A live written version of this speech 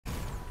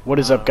What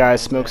is up,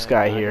 guys? Smoke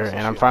Sky here,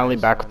 and I'm finally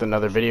back with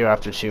another video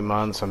after 2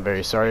 months. I'm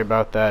very sorry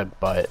about that,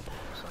 but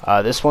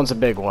this one's a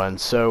big one.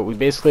 So we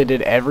basically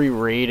did every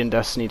raid in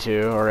Destiny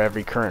 2, or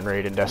every current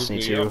raid in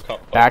Destiny 2,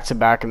 back to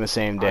back in the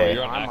same day.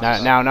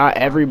 Now, not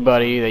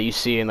everybody that you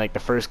see in like the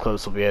first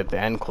clips will be at the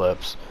end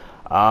clips,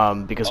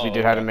 because we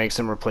did have to make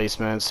some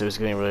replacements. It was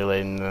getting really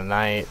late in the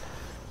night,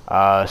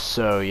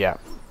 so yeah.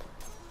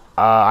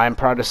 I'm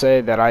proud to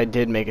say that I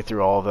did make it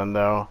through all of them,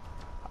 though.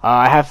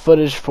 I have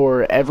footage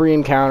for every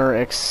encounter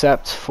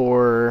except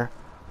for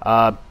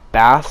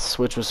Baths,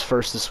 which was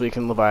first this week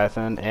in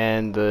Leviathan,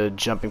 and the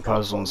Jumping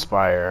Puzzle and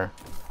Spire.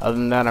 Other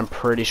than that, I'm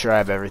pretty sure I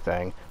have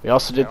everything. We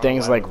also did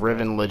things like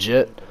Riven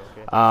Legit,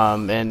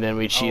 and then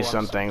we cheesed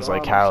some things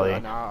like Cali.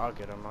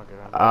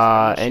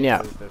 And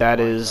yeah,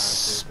 that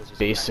is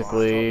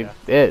basically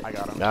it.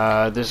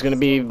 There's going to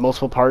be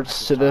multiple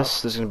parts to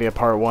this. There's going to be a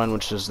part 1,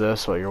 which is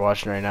this, what you're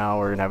watching right now.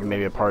 We're going to have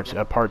maybe a part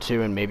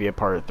 2, and maybe a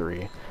part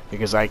 3.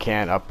 Because I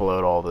can't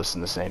upload all this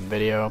in the same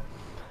video.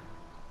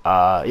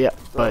 Yeah,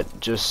 but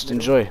just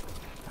enjoy.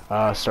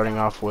 Starting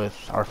off with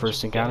our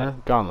first encounter,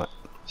 Gauntlet.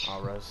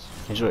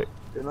 Enjoy.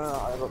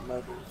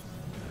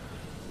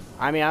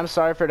 I mean, I'm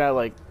sorry for that,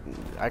 like,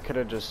 I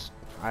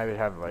would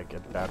have, like, a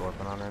bad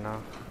weapon on right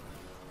now.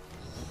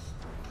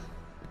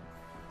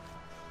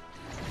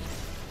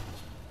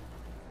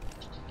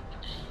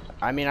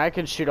 I mean, I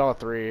could shoot all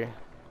 3.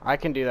 I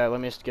can do that. Let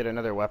me just get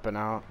another weapon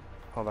out.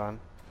 Hold on.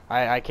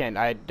 I can't.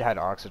 I had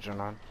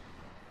oxygen on.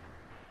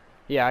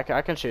 Yeah,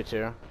 I can shoot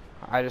too.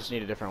 I just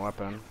need a different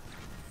weapon.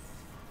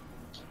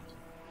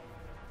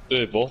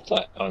 Did they both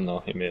die? Oh no,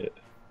 he made it.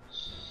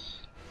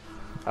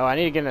 Oh, I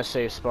need to get in a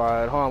safe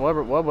spot. Hold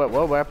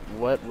on.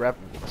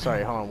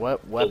 Sorry, hold on.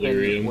 What weapon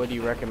Delirium. would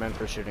you recommend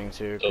for shooting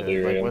to?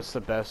 Delirium. Like, what's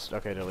the best?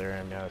 Okay,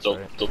 Delirium. Yeah, that's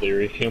right.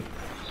 Delirium.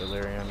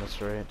 Delirium. That's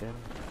right, dude.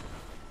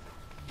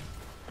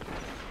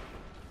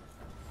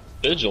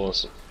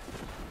 Vigilance.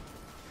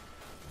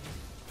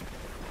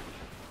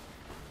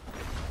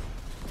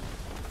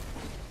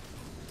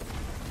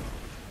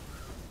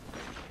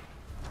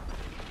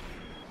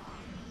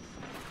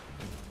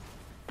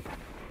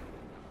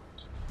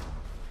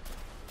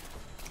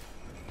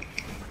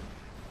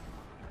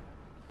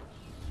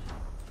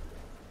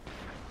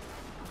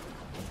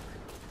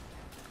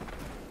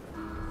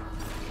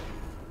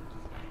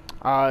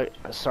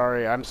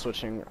 Sorry, I'm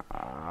switching.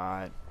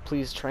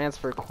 Please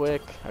transfer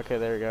quick. Okay,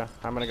 there we go.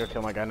 I'm gonna go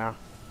kill my guy now.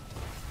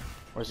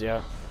 Where's he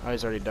at? Oh,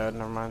 he's already dead.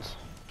 Never mind.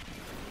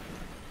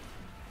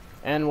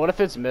 And what if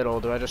it's middle?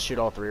 Do I just shoot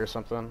all 3 or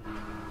something?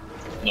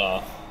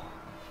 Nah.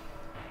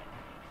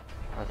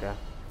 Okay.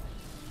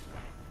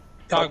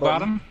 Cut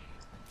bottom.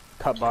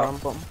 Cut bottom.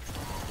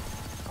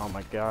 Oh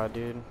my god,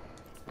 dude.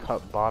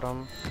 Cut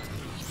bottom.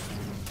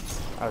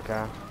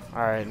 Okay.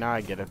 Alright, now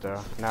I get it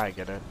though. Now I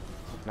get it.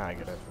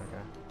 Okay.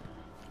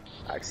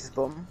 Axis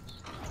bottom.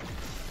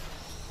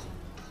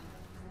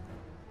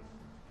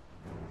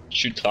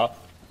 Shoot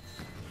top.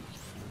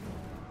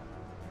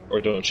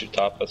 Or don't shoot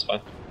top, that's fine.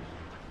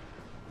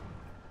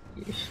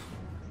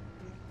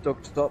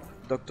 Ducked up.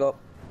 Ducked up.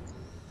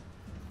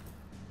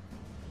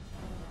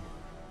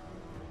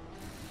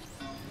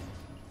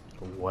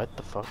 What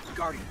the fuck?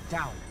 Guardian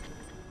down.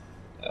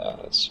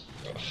 That's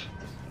rough.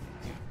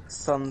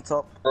 Sun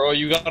top. Bro,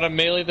 you gotta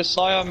melee the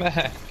Scion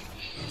Mac.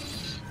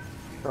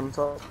 Sun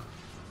top.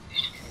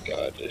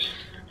 God.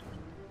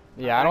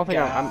 Yeah, I don't think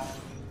I'm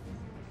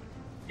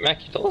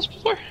Mac, you told us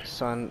before?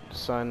 Sun.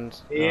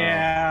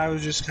 Yeah, I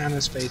was just kind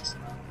of spacing.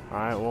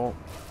 Alright, well.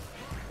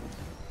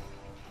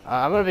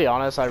 I'm gonna be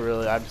honest,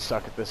 I'm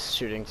stuck at this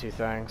shooting 2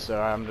 thing, so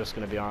I'm just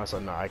gonna be honest,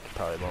 I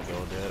probably won't be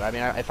able to do it. I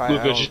mean, if I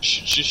Luca, just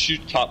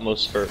shoot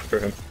topmost for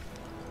him.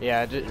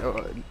 Yeah,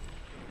 you'll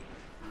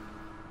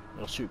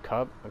shoot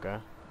Cub? Okay.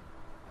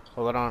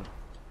 Hold it on.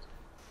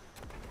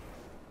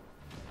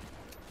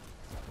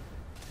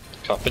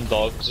 Cup and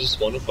dogs is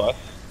 1 of 5.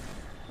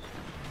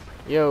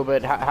 Yo,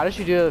 but how did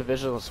you do a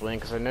visual swing?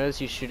 Because I noticed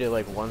you shoot it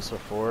like once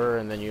before,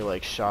 and then you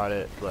like shot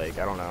it like,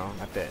 I don't know,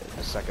 at the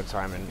second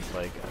time, and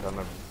like, I don't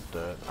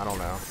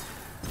know.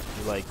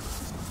 You like...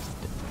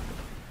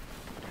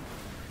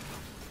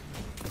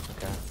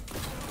 Okay.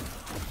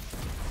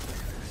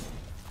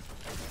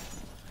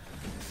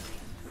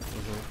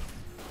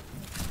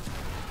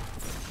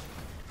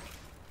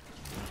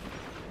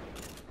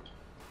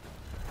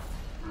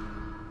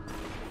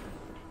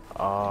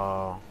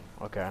 Oh,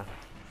 okay.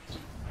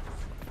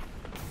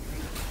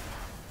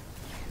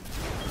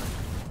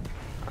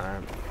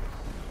 Alright.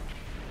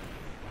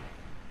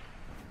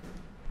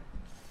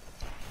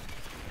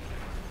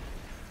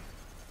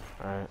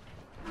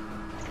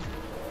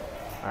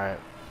 Alright.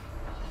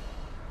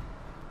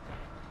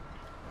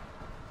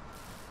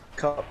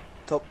 Cup.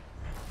 Top.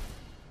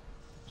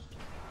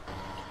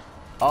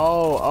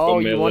 Oh,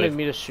 you melee. wanted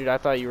me to shoot. I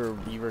thought you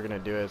were gonna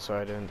do it, so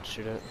I didn't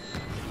shoot it.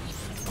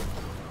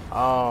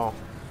 Oh.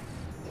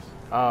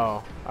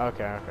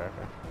 Okay.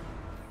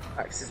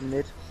 Axis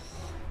mid.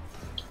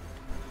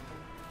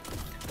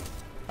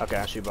 Okay,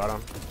 I shoot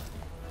bottom.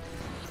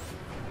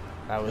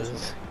 That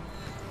was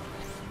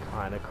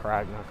kind of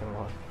cracked, not gonna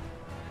lie.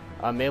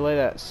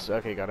 Melee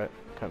okay, got it.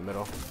 Cut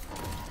middle.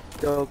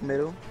 Dog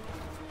middle.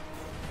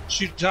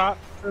 Shoot top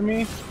for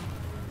me.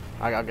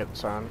 I'll get the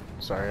sign.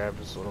 Sorry, I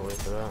was a little late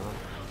for that one.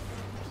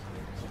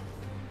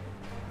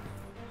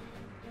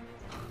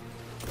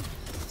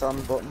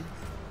 Sun bottom.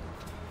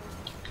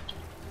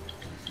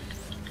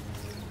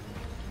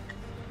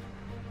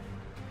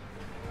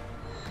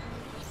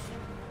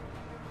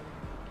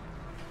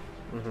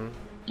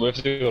 We have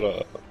to go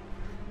to.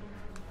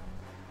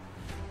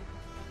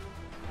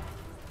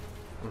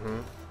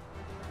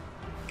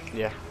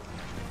 Yeah.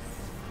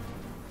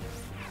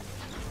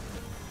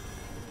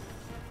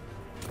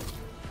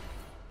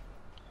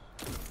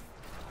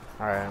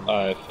 Alright.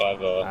 Alright,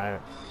 5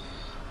 Alright.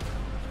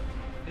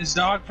 Is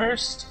dog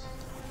first?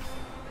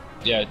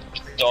 Yeah,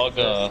 dog,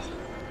 Yeah.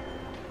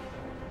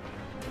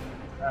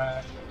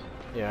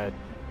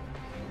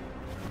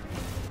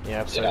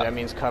 Yeah, so Yeah. that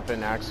means cup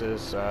and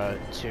axes,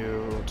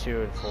 2,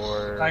 2, and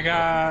 4. I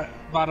got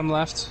bottom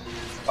left.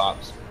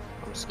 tops.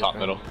 I'm skipping. Top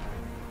middle.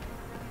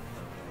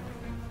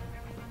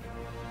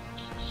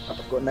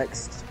 I've got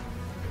next.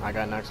 I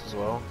got next as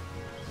well.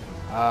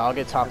 I'll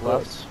get top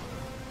left.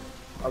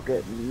 I'll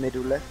get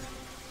middle left.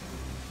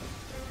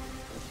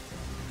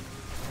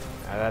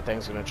 That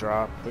thing's gonna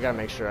drop. We gotta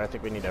make sure. I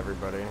think we need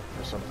everybody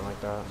or something like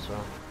that. So.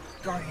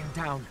 Guardian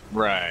down.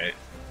 Right.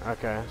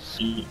 Okay.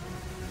 Yeah,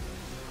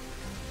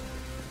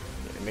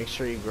 make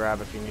sure you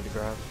grab if you need to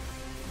grab.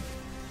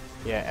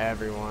 Yeah,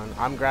 everyone.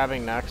 I'm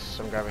grabbing next.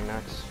 I'm grabbing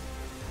next.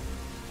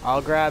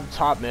 I'll grab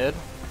top mid.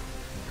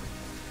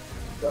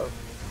 Go.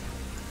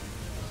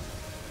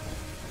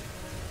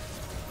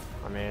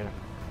 I mean.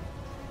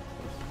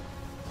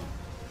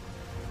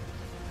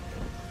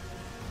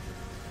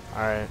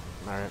 Alright,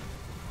 alright.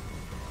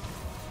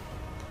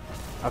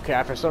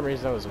 Okay, for some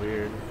reason that was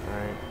weird.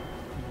 Alright.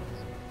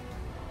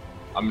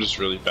 I'm just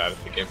really bad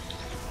at the game.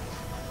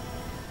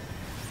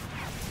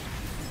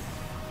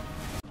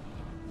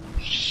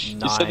 Nice.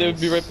 You said they would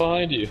be right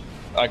behind you.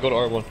 I go to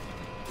R1.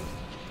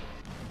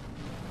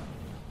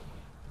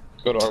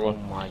 Go to Oh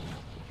R1.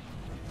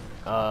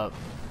 my.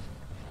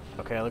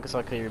 Okay, looks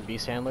like your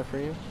beast handler for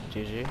you.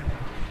 GG.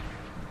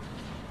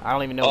 I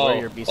don't even know where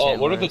your beast handler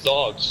is. What are the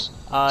dogs?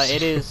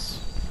 It is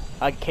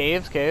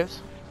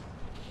caves.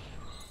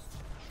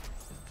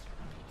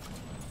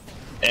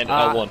 And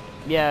L1.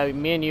 Yeah,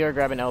 me and you are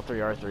grabbing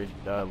L3, R3,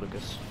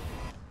 Lucas.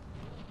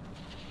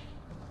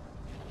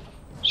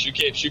 Shoot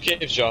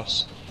caves,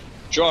 Josh.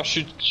 Josh,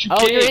 shoot Oh,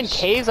 caves! you're in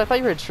caves? I thought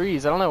you were at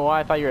trees. I don't know why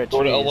I thought you were at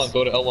Go trees. to L1,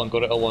 go to L1, go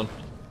to L1.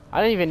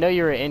 I didn't even know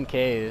you were in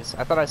caves.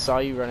 I thought I saw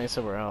you running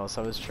somewhere else.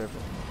 I was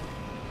tripping.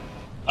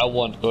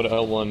 L1, go to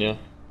L1, yeah.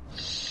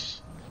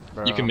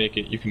 Bro. You can make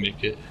it, you can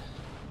make it.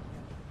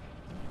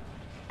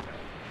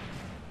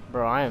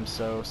 Bro, I am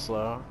so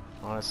slow,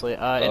 honestly.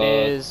 It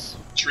is...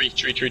 Tree.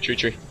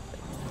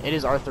 It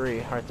is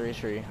R3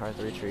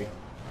 tree.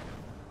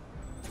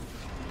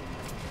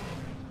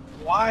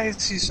 Why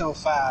is he so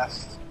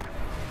fast?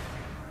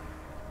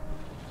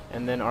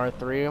 And then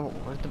R3,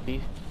 where's the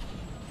beast?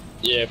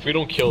 Yeah, if we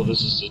don't kill,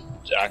 this is an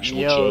actual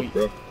Yo. joke,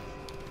 bro.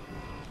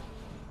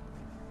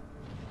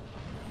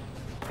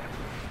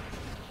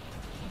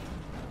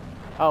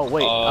 Oh,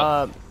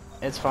 wait,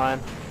 it's fine.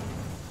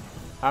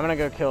 I'm gonna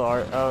go kill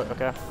oh,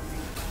 okay.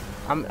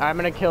 I'm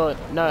gonna kill it.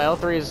 No,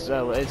 L3 is,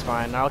 it's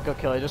fine. I'll go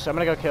kill it. I'm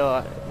gonna go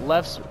kill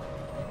left's.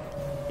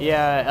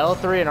 Yeah,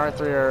 L3 and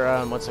R3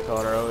 are, what's it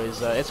called, are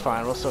always, it's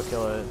fine. We'll still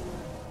kill it.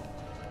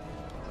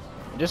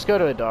 Just go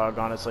to a dog,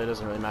 honestly. It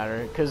doesn't really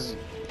matter. Because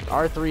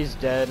R3's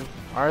dead.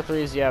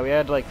 R3's, yeah, we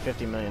had like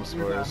 50 million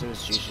spores. It was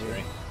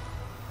GG.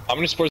 How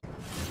many spores?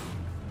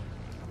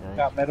 Yeah.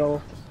 Got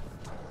middle.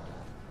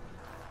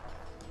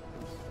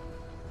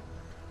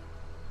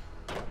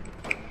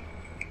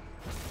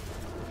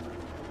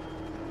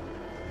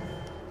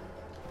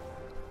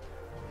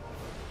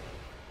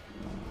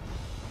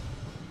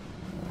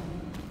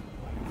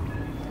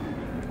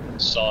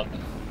 Son.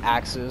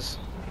 Axes.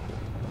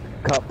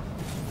 Cup.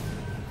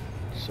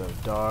 So,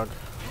 dog.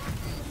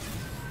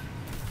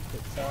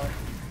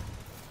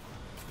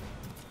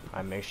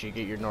 I make sure you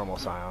get your normal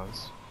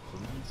silence,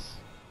 please.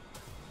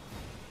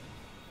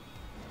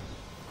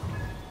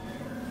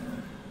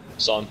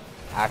 Son.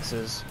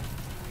 Axes.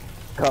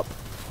 Cup.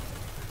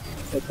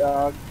 The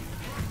dog.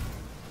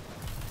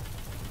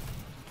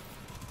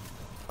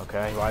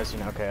 Okay, why is he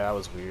not? Okay, that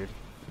was weird.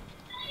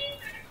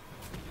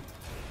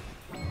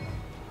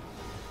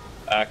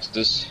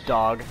 Axis.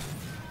 Dog.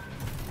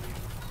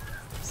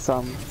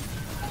 Sun.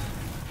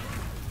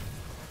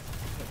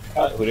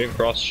 We didn't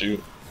cross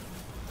shoot.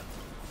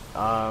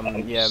 Yeah,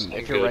 so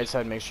if you're good. right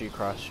side, make sure you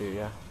cross shoot,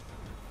 yeah.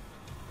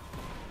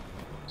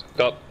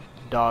 Cup.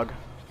 Dog.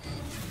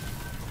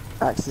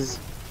 Axes.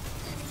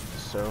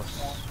 So,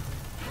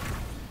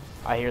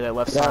 I hear that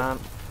left Yeah. sign.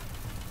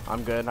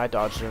 I'm good. I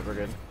dodged it. We're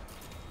good.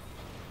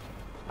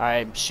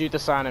 Alright, shoot the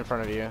sign in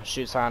front of you.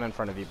 Shoot sign in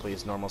front of you,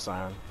 please. Normal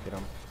sign. Get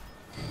him.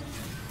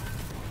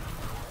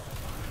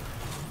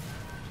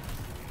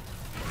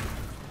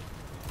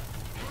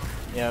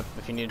 Yep,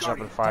 if you need to jump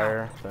and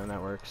fire, then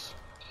that works.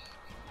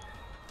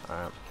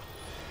 Alright.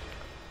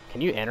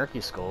 Can you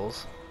anarchy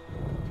skulls?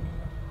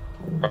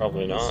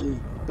 Probably Let's not.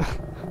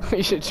 see.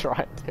 We should try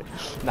it, dude.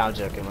 No, I'm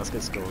joking. Let's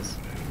get skulls.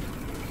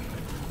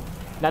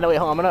 No, wait,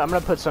 hold on. I'm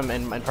gonna put some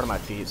in front of my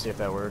feet, see if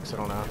that works. I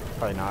don't know.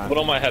 Probably not. Put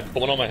one on my head.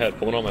 Put one on my head.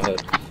 Put one on my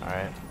head.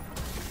 Alright.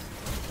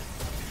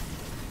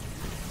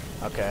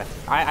 Okay.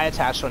 I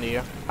attached one to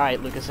you.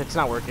 Alright, Lucas, it's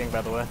not working,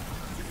 by the way.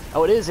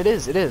 Oh, it is.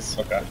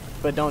 Okay.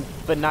 But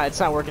it's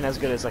not working as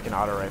good as like an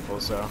auto rifle,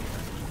 so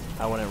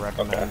I wouldn't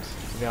recommend,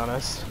 to be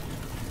honest.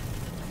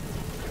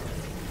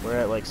 We're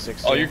at like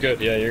 60. Oh, you're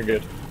good. Yeah, you're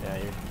good. Yeah,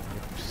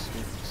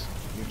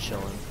 you're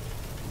chilling.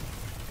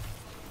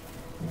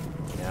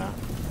 Yeah.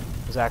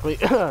 Exactly.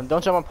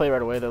 Don't jump on play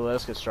right away though, let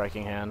us get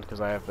striking hand,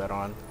 because I have that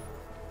on.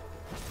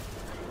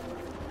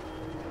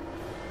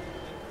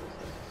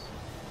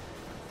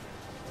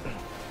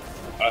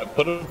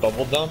 Put a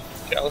bubble down,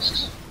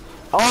 Callus.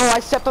 Oh, I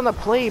stepped on the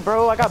plate,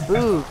 bro. I got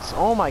booped.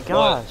 Oh my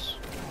gosh.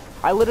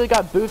 I literally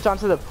got booped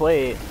onto the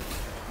plate.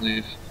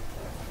 Leave.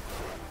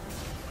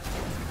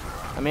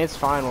 I mean, it's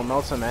fine. We'll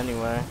melt him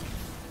anyway.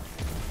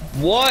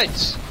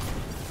 What?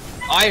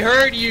 I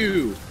heard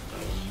you!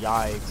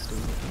 Yikes, dude.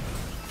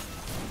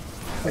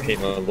 I hate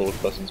my little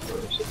cousins, bro.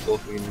 So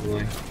fucking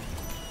annoying.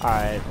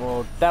 Alright,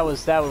 well, that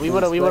was. We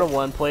would have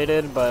one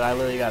plated, but I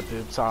literally got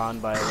booped on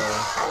by the.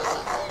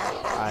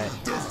 Alright.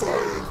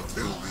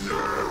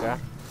 Okay.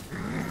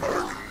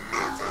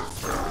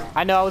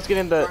 I know, I was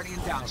getting the.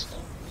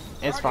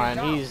 It's fine.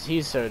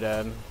 He's so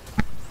dead.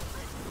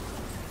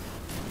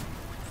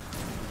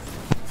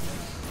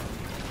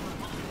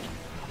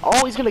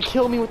 Oh, he's gonna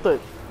kill me with the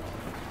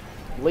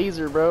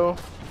laser, bro.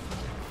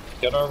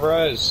 Get a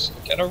res.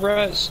 Get a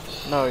res.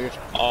 No, you're.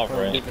 Oh,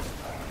 right.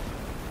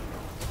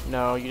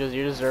 No, you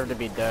deserve to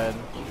be dead.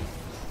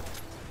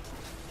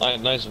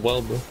 Nice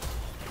well, bro.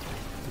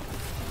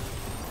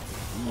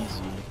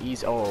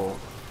 Easy. Oh.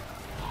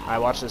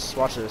 Alright, watch this.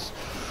 Watch this.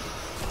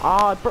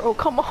 Ah, bro,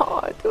 come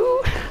on,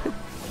 dude.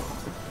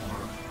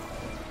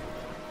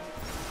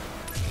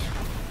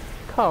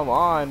 Come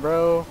on,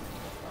 bro.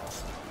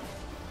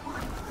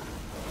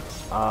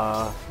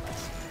 I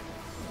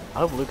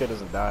hope Luca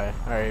doesn't die.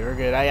 Alright, we're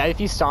good. If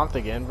he stomped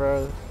again,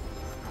 bro.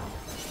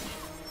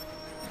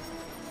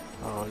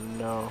 Oh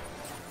no.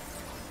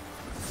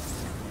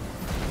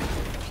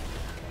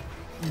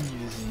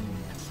 Easy.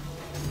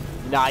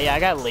 Nah, yeah, I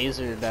got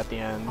lasered at the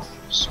end.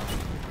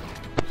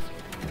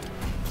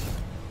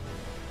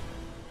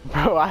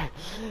 Bro,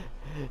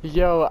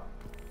 yo,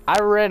 I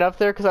ran up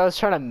there because I was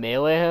trying to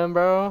melee him,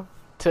 bro,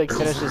 to like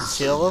finish his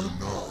shield,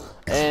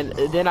 and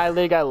then I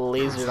literally got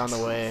lasered on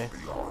the way.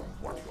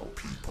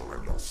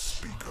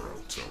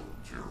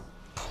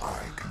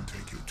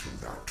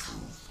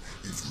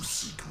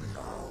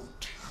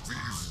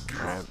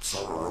 Right.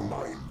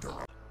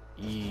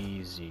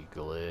 Easy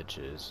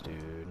glitches,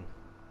 dude.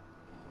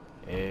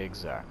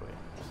 Exactly.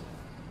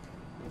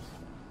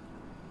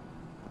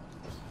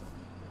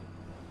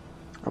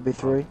 I'll be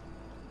 3.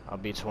 I'll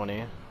be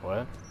 20.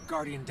 What?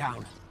 Guardian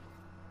down.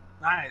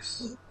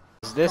 Nice.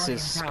 This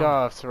is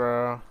scuffed,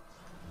 bro.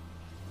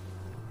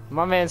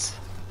 My man's.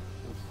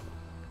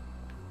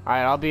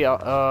 Alright, I'll be.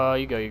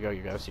 You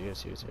go. See you.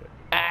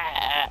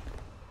 Ah!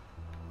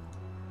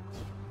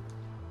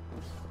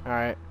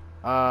 Alright.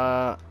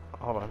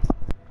 Hold on.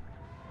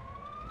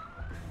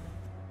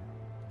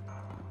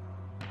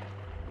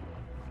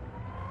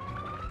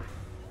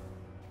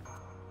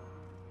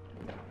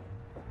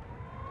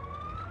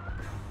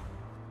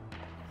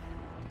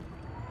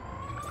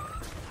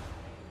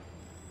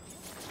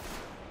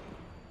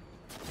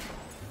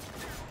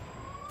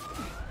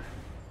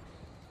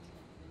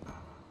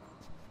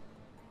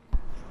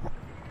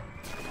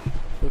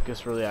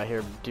 Lucas really out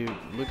here, dude.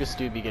 Lucas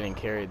do be getting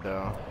carried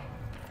though.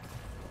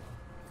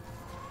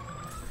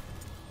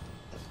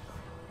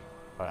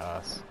 By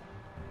us.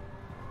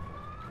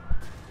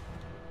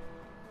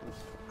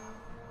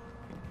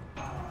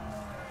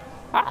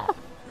 Ah!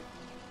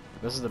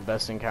 This is the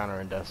best encounter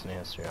in Destiny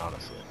history,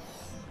 honestly.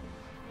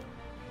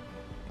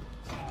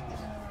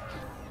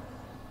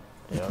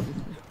 Yep.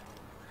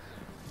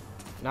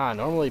 Nah,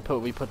 normally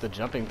we put the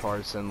jumping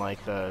parts in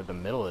like the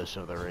middle-ish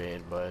of the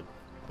raid, but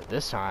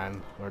this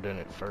time we're doing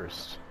it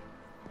first.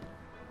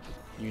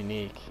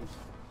 Unique.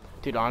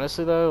 Dude,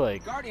 honestly though,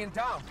 like Guardian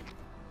down.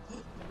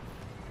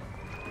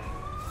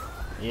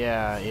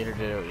 yeah, Eater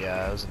did it.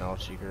 Yeah, it was an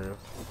LG group.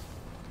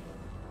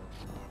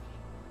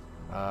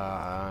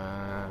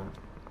 I'll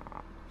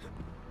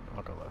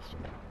go left.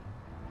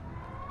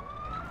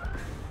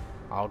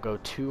 I'll go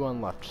 2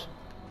 on left.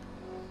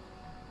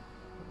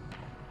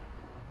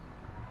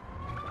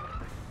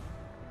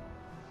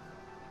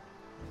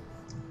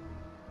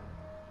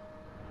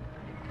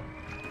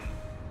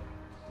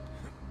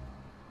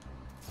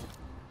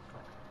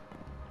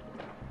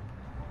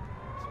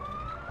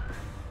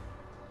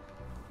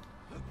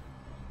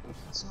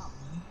 That's not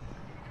me.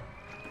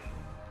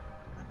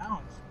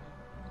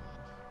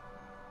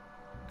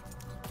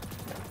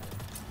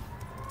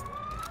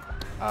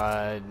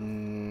 I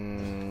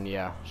know.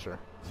 Yeah, sure.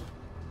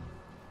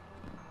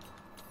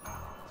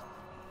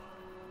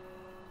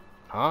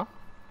 Huh?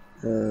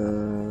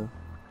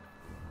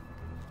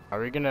 Are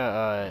we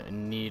gonna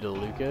need a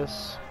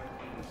Lucas?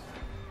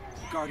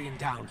 Guardian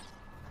down.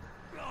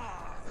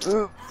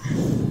 Alright,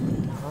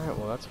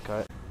 well that's a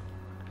cut.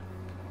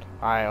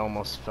 I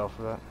almost fell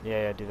for that.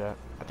 Yeah, do that.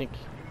 I think...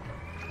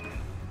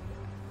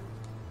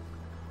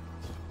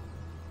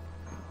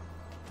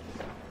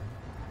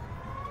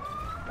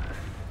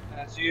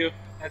 That's you.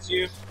 That's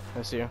you.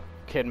 That's you.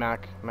 Kid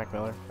Mac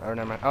Miller. Oh,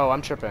 never mind. Oh,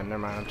 I'm tripping. Never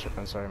mind, I'm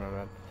tripping. Sorry, my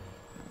bad.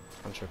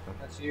 I'm tripping.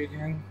 That's you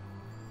again.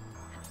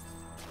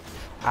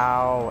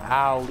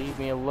 Ow, leave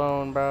me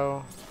alone,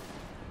 bro.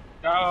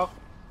 Go.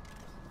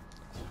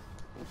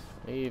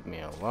 Leave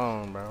me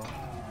alone, bro.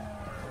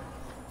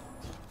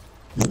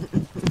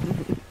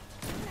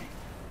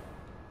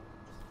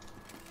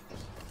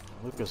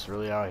 Lucas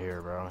really out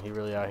here, bro. He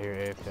really out here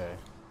AFK.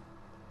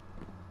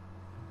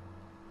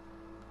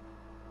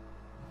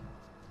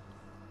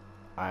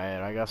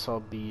 Alright, I guess I'll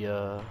be,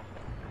 I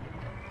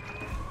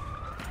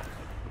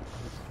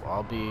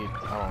don't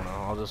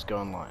know, I'll just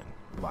go in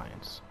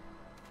lines.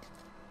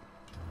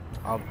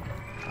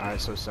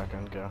 Alright, so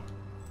second, go.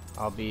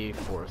 I'll be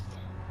fourth.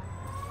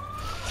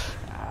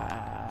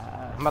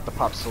 I'm about to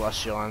pop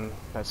Celestial on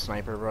that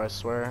sniper, bro, I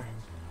swear.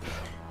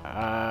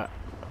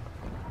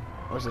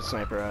 Where's that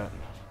sniper at?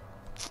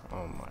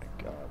 Oh my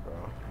god,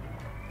 bro.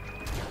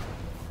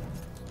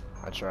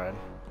 I tried.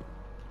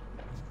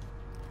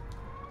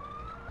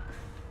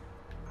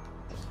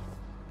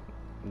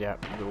 Yeah,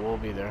 we'll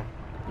be there.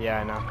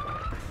 Yeah, I know.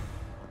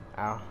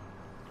 Ow.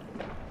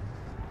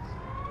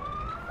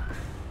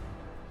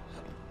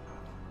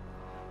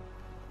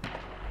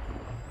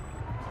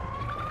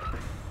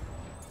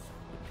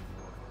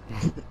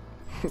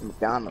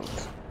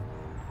 McDonald's.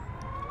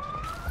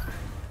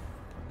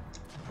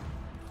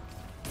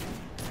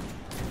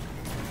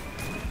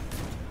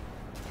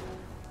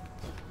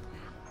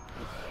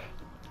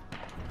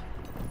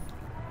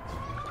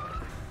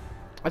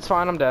 It's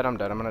fine, I'm dead, I'm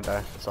gonna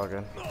die. It's all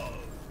good.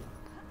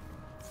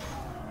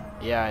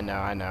 Yeah, I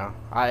know.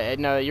 I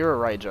know, you were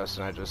right,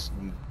 Justin,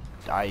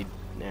 I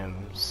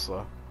am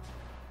slow.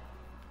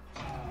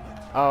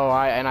 Oh,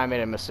 I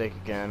made a mistake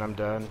again, I'm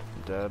dead.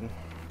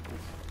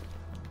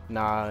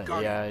 Nah,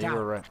 yeah, you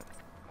were right.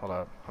 Hold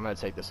up, I'm gonna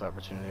take this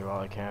opportunity while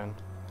I can.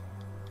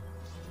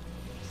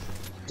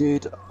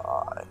 Dude,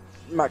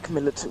 Mac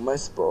Miller took my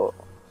spot.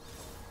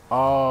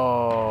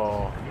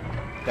 Oh,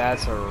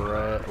 that's a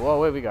right. Whoa,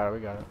 wait, we got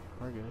it.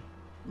 We're good.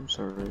 I'm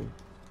sorry.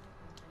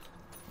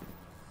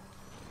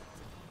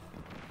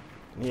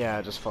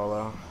 Yeah, just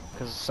follow.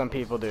 Because some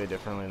people do it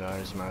differently than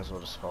others, might as well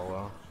just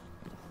follow.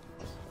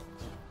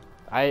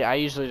 I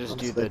usually just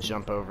do the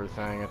jump over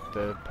thing at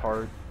the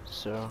part,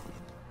 so...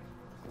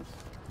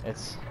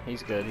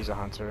 He's good, he's a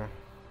hunter.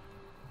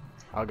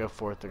 I'll go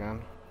fourth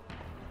again.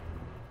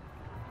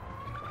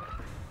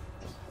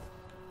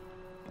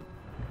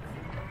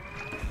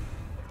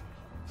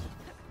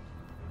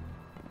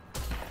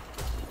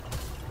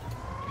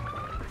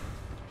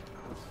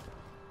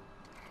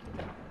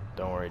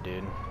 Don't worry,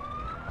 dude.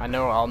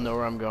 I'll know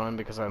where I'm going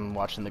because I'm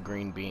watching the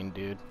green bean,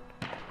 dude.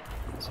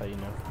 That's how you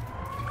know.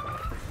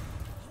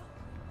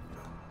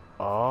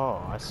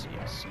 Oh, I see.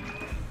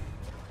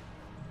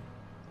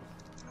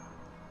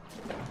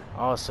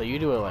 Oh, so you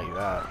do it like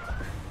that.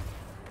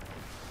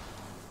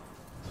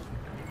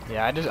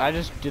 Yeah, I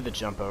just do the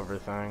jump over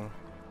thing.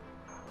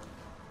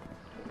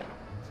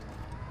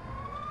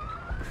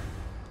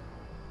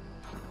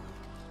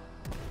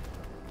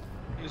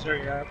 User,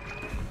 yeah.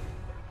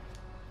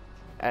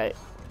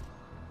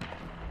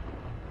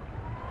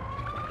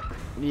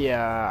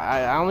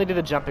 I only do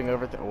the jumping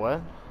over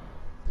what?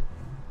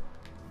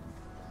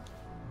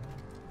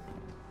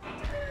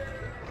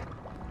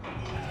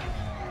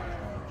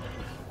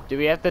 Do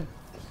we have to?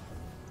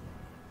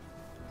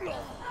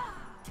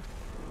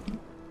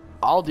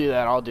 I'll do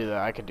that.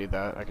 I could do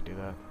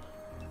that.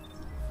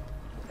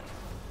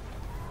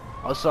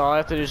 Oh, so all I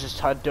have to do is just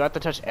do I have to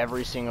touch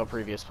every single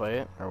previous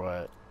plate or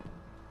what?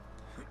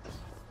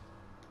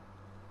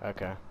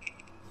 Okay.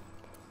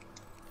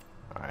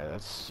 Alright,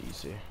 that's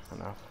easy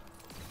enough.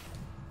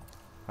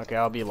 Okay,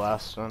 I'll be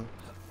last then.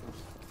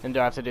 And do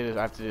I have to do this?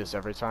 I have to do this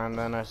every time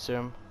then, I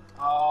assume?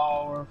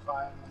 Oh, we're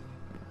fine.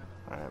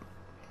 Alright.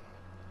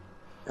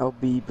 I'll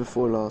be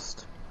before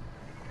last.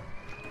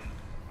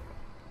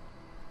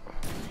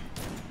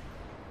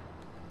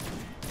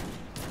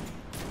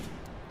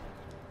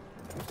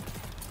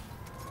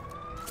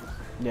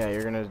 Yeah,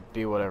 you're gonna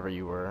be whatever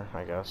you were,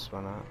 I guess.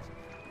 Why not?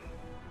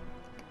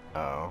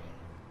 Oh.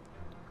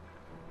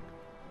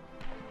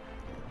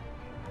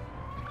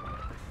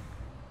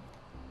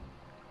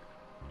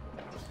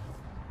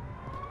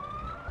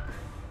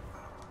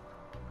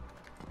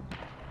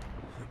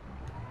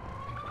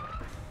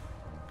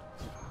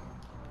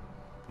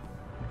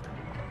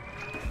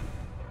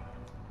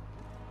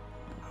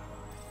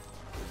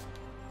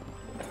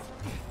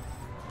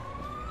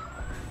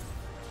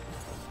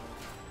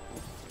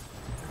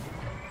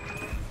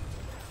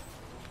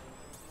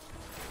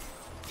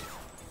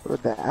 Or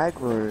the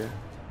aggro.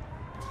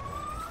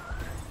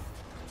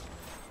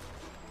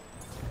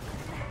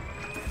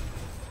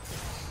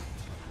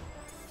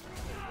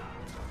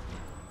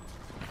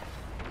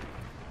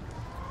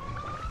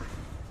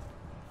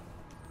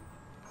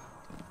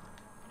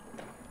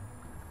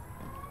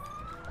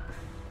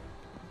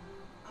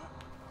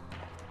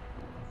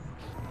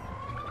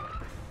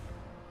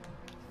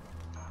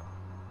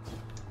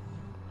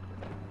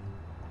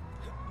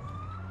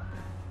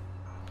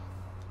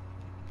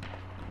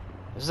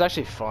 This is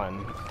actually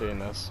fun doing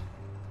this.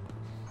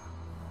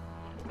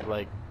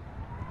 Like,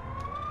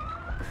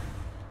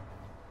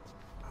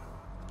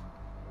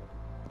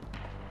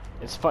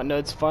 it's fun. No,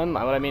 it's fun.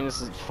 What I mean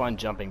is, it's fun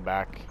jumping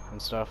back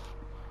and stuff.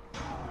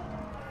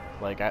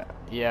 Like,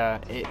 yeah,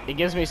 it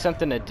gives me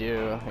something to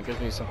do. It gives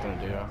me something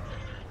to do.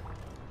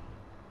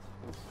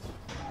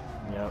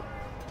 Yep,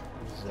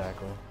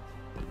 exactly.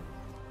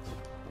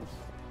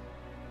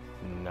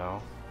 No.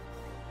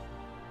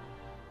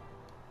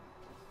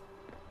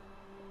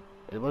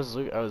 It was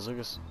Luke. Oh, it was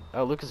Lucas.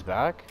 Oh, Lucas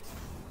back.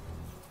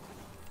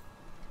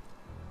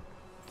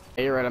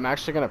 Hey, you're right. I'm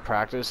actually gonna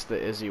practice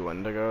the Izzy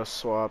Wendigo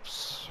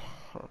swaps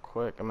real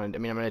quick. I'm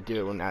gonna do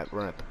it when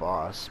we're at the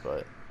boss,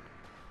 but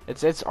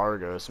it's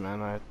Argos,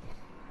 man.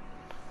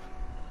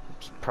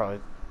 It's probably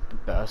the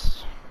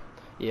best.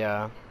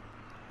 Yeah.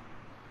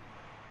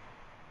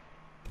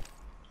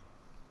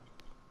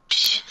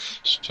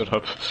 Shut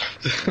up.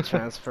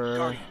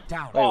 Transfer. Wait,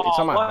 Down. it's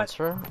on my what?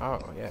 transfer? Oh,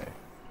 yeah.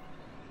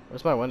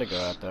 Where's my Wendigo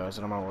at, though? Is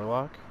it on my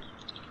Warlock?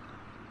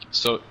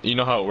 So, you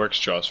know how it works,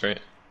 Joss, right?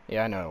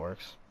 Yeah, I know it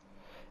works.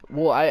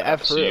 Well,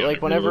 I've So heard, you like, have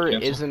to whenever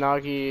reload cancel?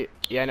 Izanagi...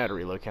 Yeah, I know how to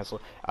reload cancel.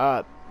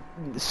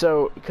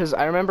 So, because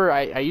I remember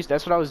I used...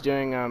 That's what I was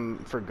doing,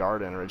 for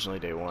Garden originally,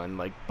 day one.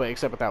 Like, but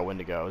except without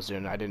Wendigo, I was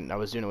doing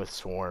it with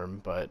Swarm,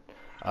 but,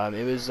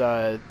 it was,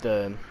 I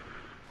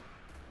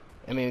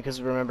mean, because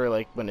remember,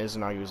 like, when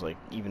Izanagi was, like,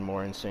 even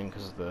more insane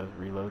because of the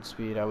reload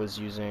speed, I was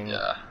using...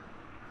 Yeah.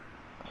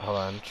 Hold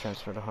on,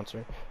 transfer to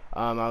Hunter.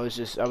 I was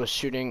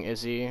shooting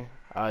Izzy,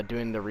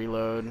 doing the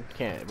reload,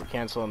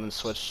 cancel, and then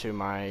switch to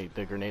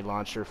the grenade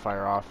launcher,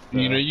 fire off.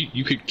 You know,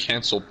 you could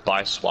cancel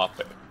by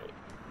swapping.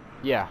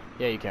 Yeah,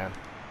 you can.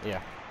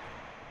 Yeah.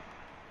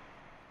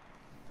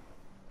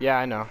 Yeah,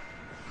 I know.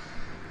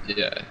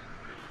 Yeah.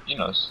 He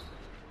knows.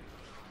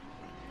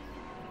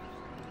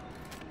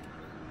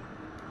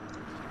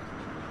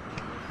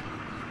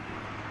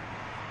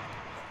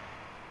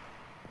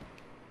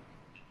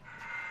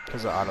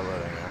 Because of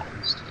auto-loading, yeah.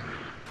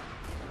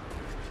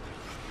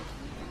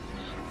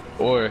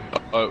 Or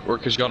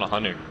because you're on a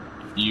hunter,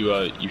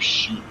 you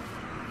shoot.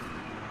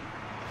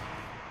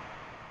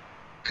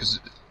 Because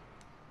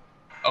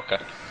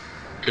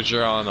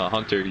you're on a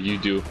hunter, you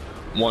do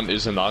one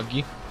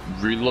Izanagi,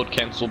 reload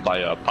cancel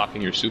by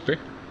popping your super.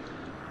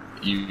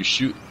 You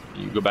shoot,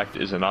 you go back to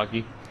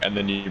Izanagi, and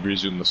then you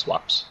resume the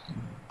swaps.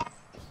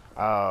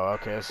 Oh,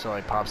 okay, so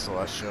like pop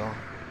Celestial.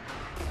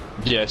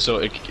 Yeah, so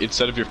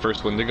instead of your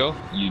first Wendigo,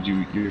 you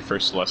do your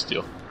first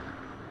Celestial.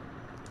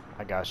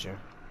 I got you.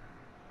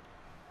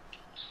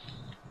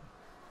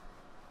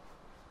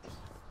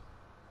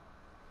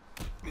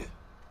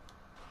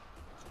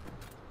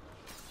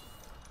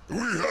 We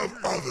have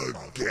other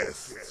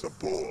guests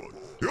aboard.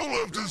 You'll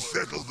have to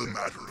settle the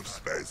matter of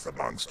space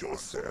amongst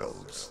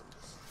yourselves.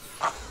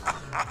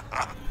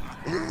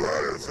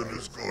 Leviathan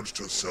has gorged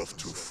herself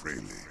too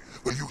freely.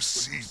 Will you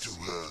see to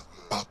her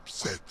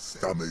upset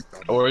stomach?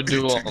 Or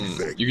do beating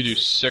legs, you could do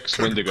 6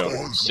 can Wendigo,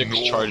 cause 6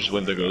 no charged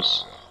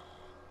Wendigos.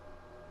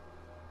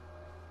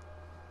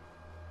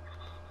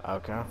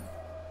 Okay.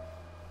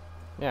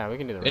 Yeah, we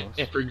can do the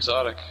rules. For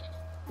exotic.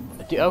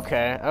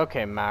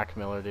 Okay, Mac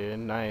Miller, dude.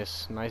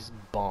 Nice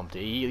bump,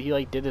 dude. He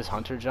like did this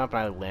hunter jump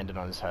and I landed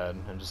on his head.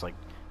 I'm just like,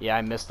 yeah,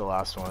 I missed the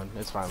last one.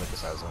 It's fine,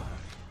 Lucas has it.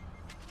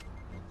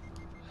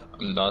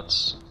 I'm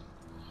nuts.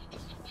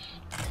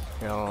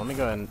 You know, let me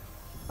go ahead and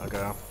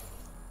go.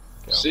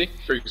 See?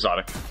 For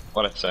exotic.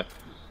 What'd I say?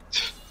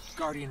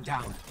 Guardian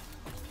down.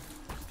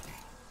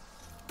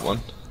 1.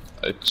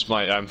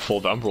 I'm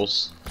full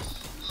dumbrels.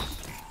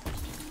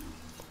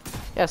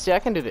 Yeah, see, I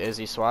can do the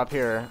Izzy swap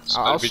here. So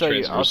I'll that'd be show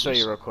you. I'll show transverses.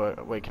 you real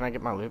quick. Wait, can I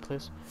get my loot,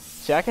 please?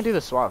 See, I can do the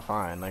swap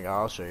fine. Like,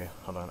 I'll show you.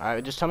 Hold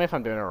on. Just tell me if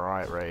I'm doing it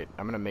right.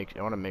 I want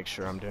to make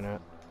sure I'm doing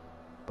it.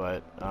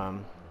 But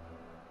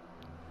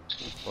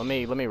let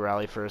me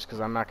rally first because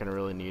I'm not gonna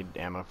really need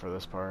ammo for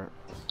this part.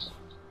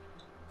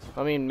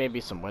 I mean, maybe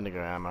some Wendigo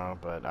ammo,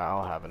 but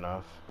I'll have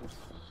enough.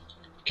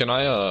 Can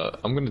I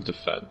I'm gonna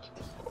defend.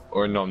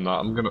 Or no, I'm not.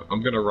 I'm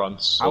gonna run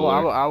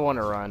solo. I want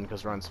to run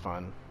because run's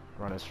fun.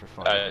 Run is for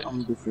fun.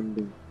 I'm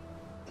defending.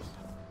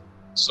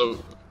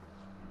 So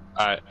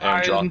I am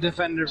I drawn. am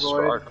Defender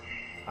Void.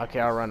 Okay,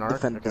 I'll run arc.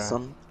 Defend Okay. the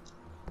sun.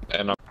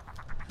 And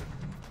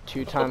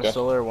 2 times Okay.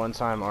 solar, 1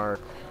 time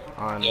arc.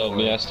 On. yo,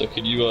 Miasta,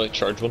 could you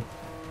charge one?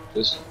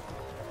 Please.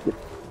 I'm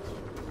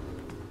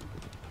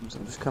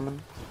just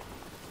coming.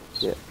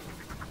 Yeah.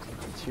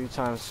 2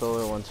 times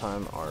solar, 1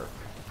 time arc.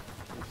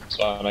 It's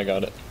fine, I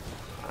got it.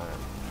 Alright.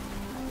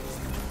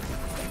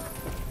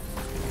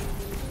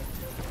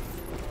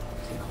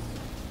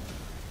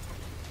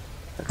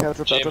 Okay, I'll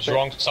drop it. I'll James, drop it.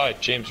 wrong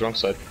side. James, wrong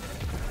side.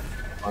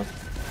 Fine.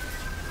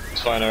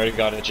 It's fine, I already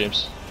got it,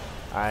 James.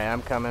 I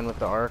am coming with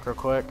the arc real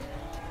quick.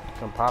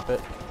 Come pop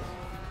it.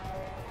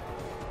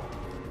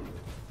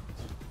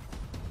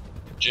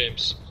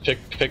 James,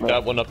 pick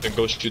that one up and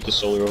go shoot the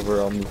solar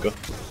over Muka.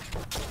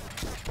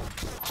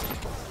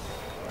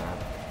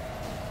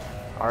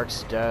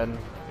 Arc's dead.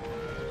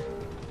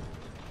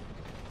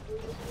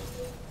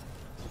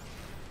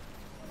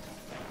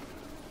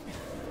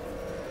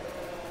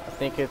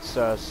 think it's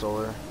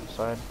solar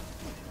side.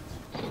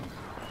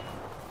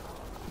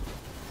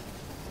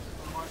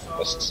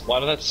 Why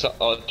did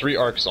that 3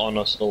 arcs on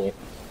a solar?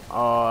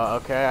 Oh,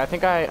 okay. I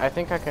think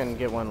I can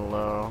get one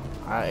low.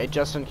 Hey,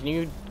 Justin, can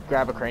you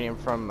grab a cranium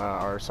from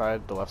our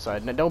side, the left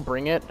side? No, don't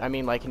bring it. I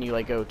mean, like, can you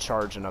like go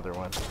charge another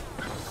one?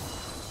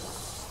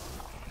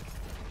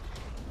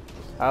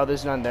 Oh,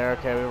 there's none there.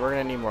 Okay, we're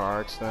gonna need more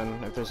arcs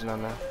then, if there's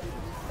none there.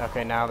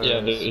 Okay, now there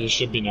is. Yeah, there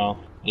should be now.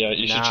 Yeah,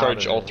 you should Now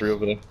charge there all is. 3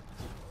 over there.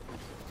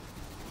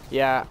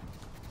 Yeah.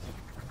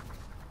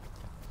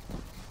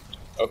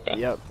 Okay.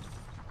 Yep.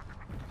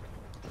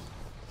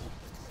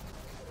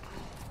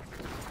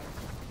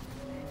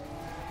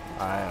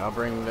 Alright, I'll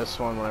bring this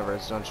one whenever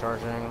it's done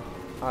charging.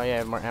 Oh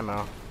yeah, more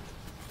ammo.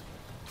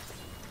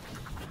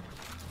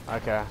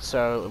 Okay,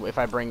 so if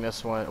I bring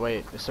this one,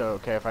 wait, so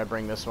okay, if I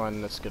bring this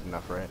one, that's good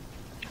enough, right?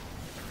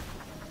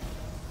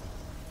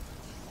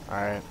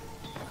 Alright.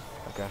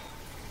 Okay.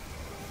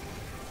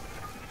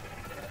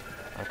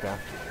 Okay.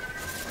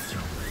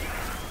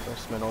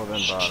 First middle,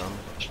 then bottom.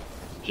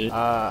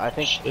 I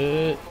think...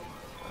 Shit.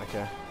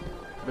 Okay.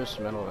 First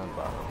middle, then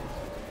bottom.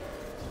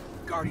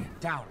 Guardian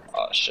down.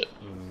 Oh shit.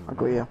 I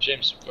got you.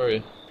 James, where are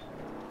you?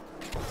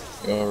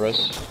 You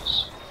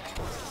res?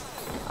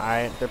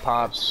 Alright, there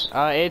pops.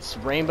 It's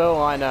rainbow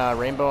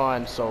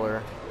on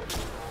solar.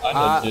 I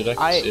know, dude, I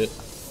can see it.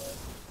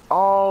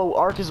 Oh,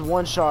 Arc is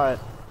one shot.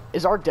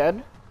 Is Arc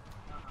dead?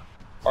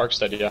 Arc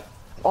steady, yeah.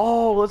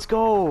 Oh, let's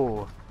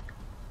go.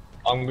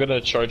 I'm gonna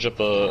charge up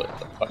a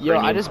Yo, I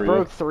cranium just for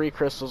broke you. 3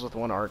 crystals with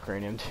 1 Arc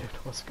cranium, dude.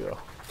 Let's go.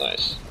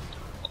 Nice.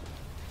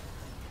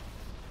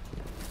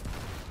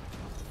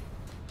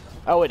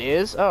 Oh, it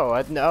is? Oh,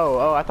 I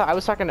thought I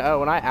was talking to. Oh,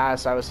 when I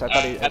asked, I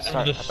thought he.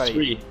 Out of the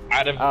 3,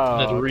 out of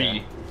Oh, the 3,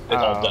 okay. it's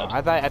all dead.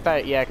 I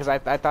thought, yeah, because I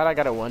thought I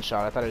got a one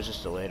shot. I thought it was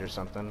just delayed or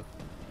something.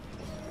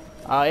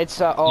 Oh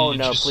You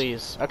no, just-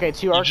 please. Okay,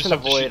 2 You arcs just in the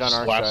have to shoot void on this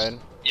our last- side.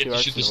 You 2 have to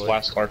arcs shoot in the this void.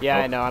 last arc. Yeah,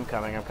 though. I know. I'm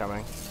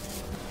coming.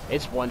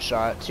 It's one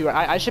shot. 2.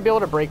 I should be able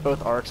to break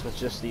both arcs with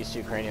just these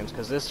 2 craniums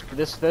because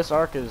this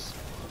arc is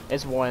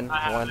one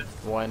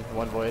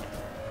void.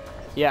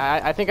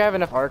 Yeah, I think I have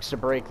enough arcs to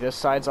break this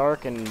side's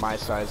arc and my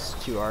side's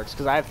 2 arcs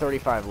because I have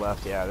 35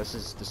 left. Yeah, this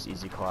is just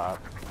easy clap.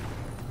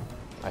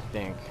 I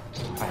think.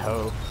 I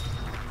hope.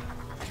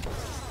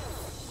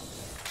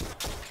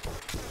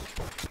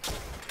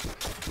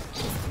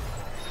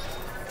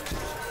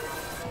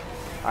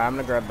 Alright, I'm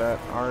gonna grab that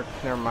arc.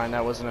 Never mind,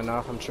 that wasn't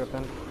enough. I'm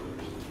tripping.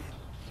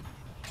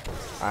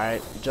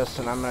 Alright,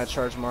 Justin, I'm gonna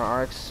charge more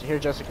arcs. Here,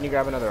 Justin, can you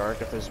grab another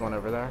arc if there's one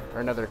over there? Or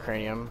another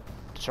cranium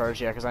to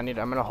charge? Yeah, because I'm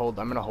gonna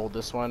hold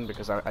this one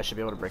because I should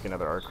be able to break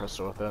another arc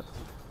crystal with it.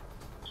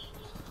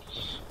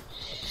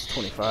 It's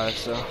 25,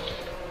 so.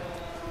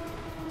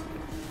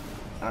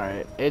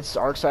 Alright, it's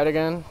arc side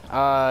again.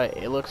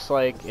 It looks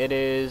like it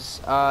is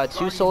 2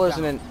 solars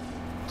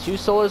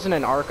and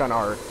an arc on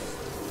arc.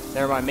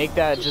 Never mind, make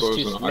that Two just solars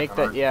 2 and an make arc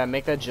that on arc. yeah,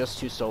 make that just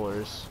 2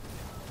 solars.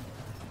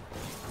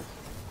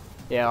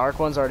 Yeah, arc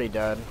one's already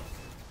dead.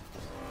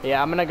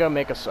 Yeah, I'm gonna go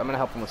make I'm gonna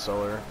help him with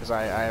solar because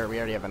we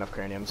already have enough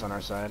craniums on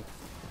our side.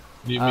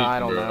 I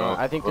don't know.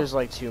 I think there's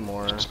like 2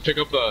 more. Just pick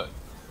up the.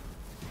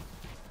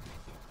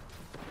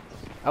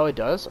 Oh, it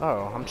does?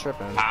 Oh, I'm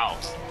tripping. Ow.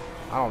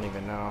 I don't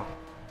even know.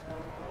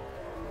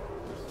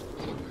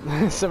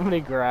 Somebody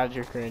grabbed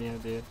your cranium,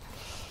 dude.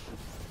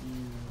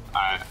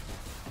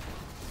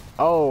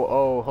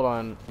 Oh, hold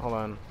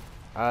on.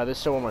 There's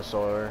still 1 more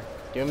solar.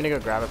 Do you want me to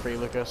go grab it for you,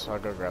 Lucas? I'll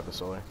go grab the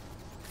solar.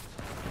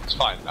 It's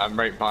fine. I'm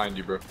right behind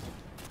you, bro.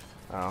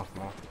 Oh,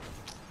 well.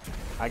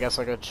 I guess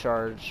I could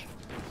charge.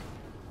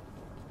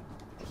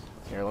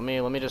 Here, let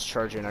me just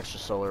charge you an extra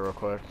solar real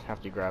quick.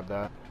 Have to grab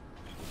that.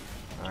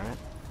 Alright.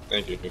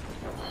 Thank you.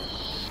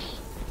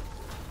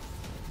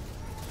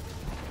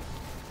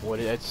 What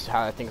it's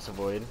how I think it's a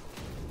void.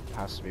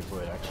 Has to be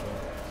void actually.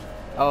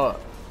 Oh.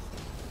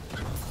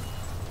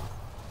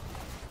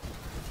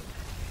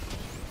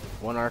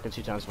 1 arc and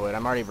 2 times void.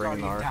 I'm already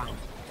bringing the arc. Guardian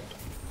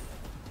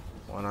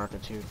down. 1 arc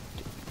and 2.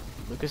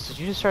 Lucas, did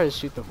you just try to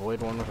shoot the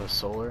void one with a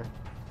solar?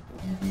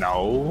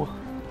 No.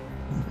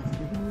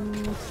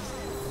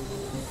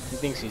 He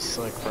thinks he's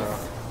slick, bro.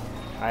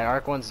 Alright,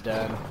 arc one's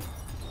dead.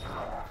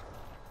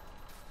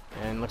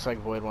 And looks like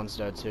void one's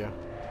dead too.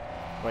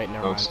 Wait,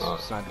 never mind.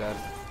 It's not dead.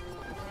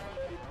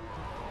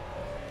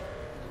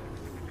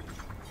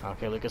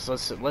 Okay, Lucas,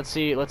 let's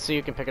see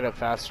who can pick it up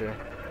faster.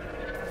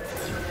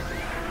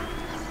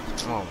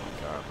 Oh my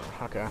god,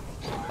 bro. Okay.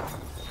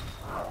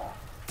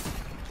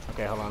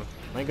 Okay, hold on.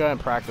 Let me go ahead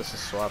and practice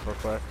this swap real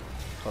quick.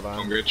 Hold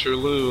on. Go get your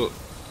loot.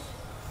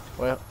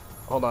 Wait,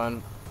 hold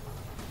on.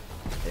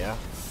 Yeah.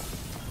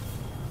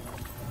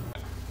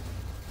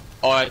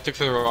 Oh, I took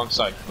to the wrong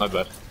side. My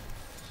bad.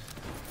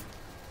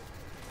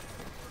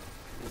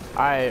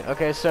 Alright,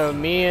 okay, so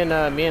me and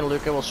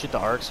Luca will shoot the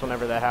arcs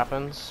whenever that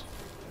happens.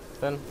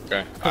 Then.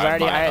 Okay. Because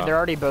they're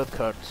already both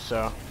cooked,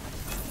 so.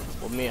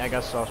 Well, I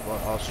guess I'll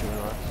shoot an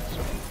arc.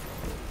 So.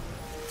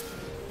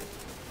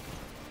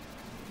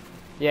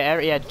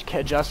 Yeah,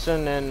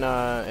 Justin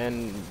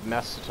and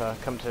Mess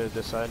come to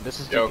this side. This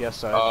is DPS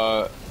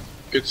side.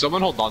 Could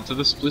someone hold on to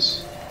this,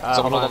 please?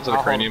 Someone hold on to the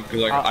cranium,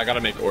 because I gotta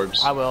make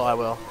orbs. I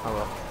will.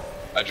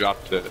 I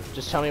dropped it.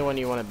 Just tell me when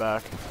you want it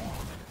back.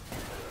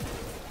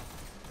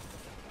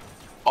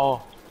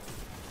 Oh.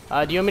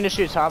 Do you want me to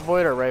shoot top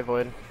void or right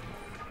void?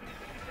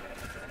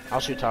 I'll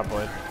shoot top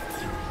void.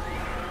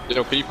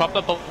 Yo, can you pop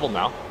that bubble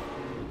now?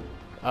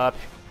 Up.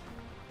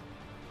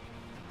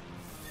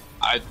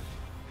 I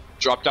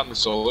dropped down the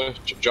solar.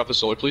 Drop the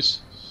solar,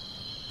 please.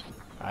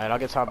 Alright, I'll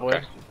get top void.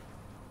 Okay.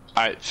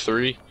 Alright,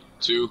 3,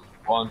 2,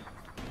 1.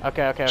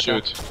 Okay.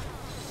 Shoot.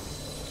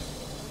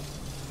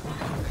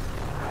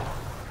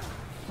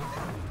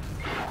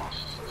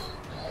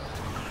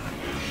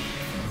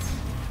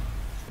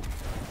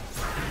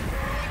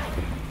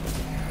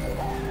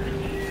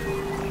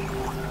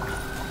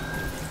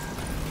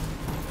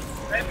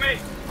 Hit me!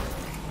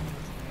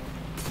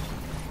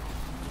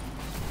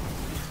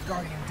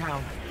 Guardian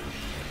down.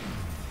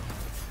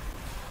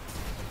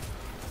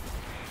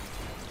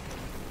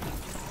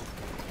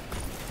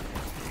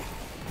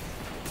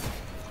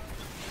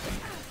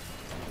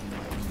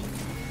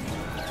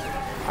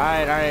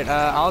 Alright,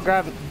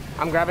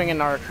 I'm grabbing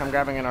an arc.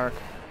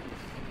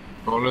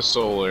 Bonus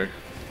solar.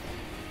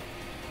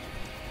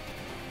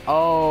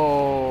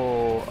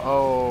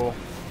 Oh.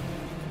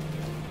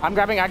 I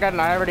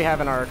already have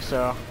an arc,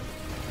 so.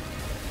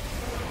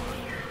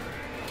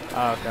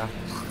 Oh, okay.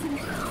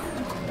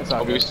 It's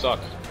all Oh, we good. suck.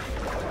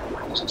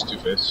 It's just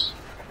two-face.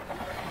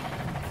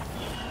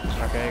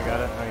 Okay, you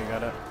got it. Oh, you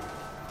got it.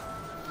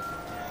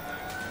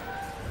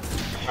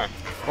 Alright.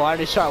 Well, I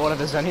already shot one of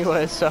his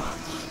anyway, so.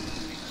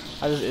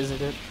 I just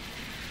isn't it.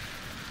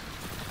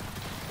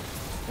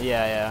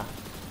 Yeah.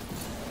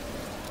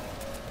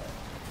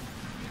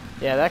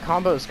 Yeah, that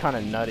combo is kind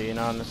of nutty, you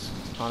know,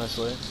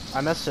 honestly.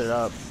 I messed it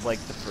up, like,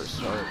 the first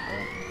start,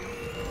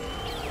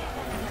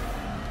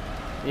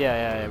 but...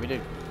 Yeah, we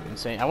did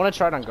insane. I want to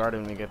try it on guard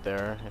when we get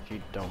there, if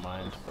you don't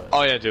mind, but...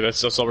 Oh yeah, dude,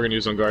 that's all we're gonna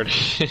use on guard.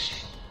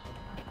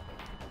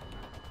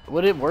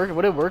 Would it work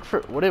for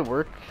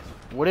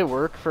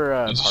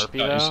Harpy,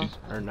 though?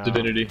 Or no?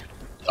 Divinity.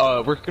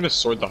 We're gonna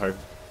sword the Harpy.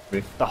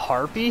 The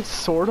Harpy?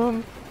 Sword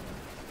him?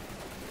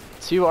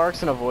 2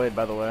 arcs and a void,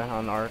 by the way,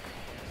 on arc.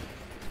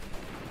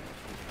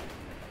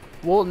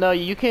 Well, no,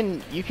 you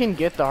can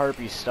get the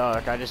Harpy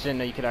stuck. I just didn't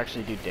know you could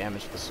actually do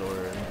damage with the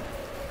sword.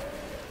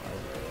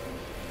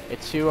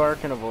 It's 2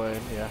 arc and a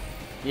void, yeah.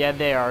 Yeah,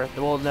 they are.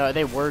 Well, no,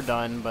 they were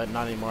done, but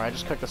not anymore. I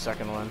just cooked the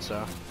second one,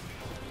 so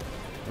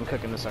I'm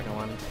cooking the second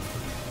one.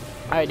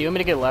 Alright, do you want me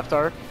to get left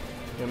arc?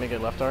 I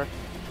get left arc.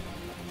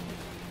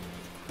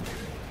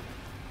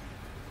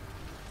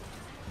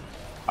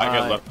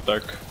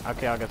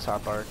 Okay, I'll get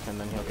top arc, and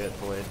then he'll get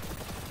void.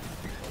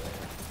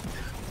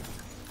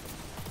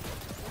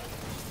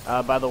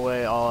 By the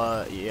way,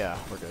 yeah,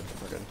 we're good.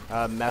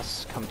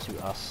 Mess, come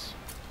to us.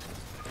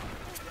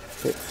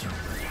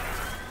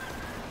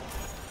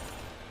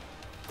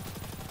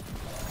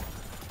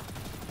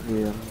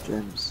 Yeah,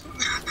 James.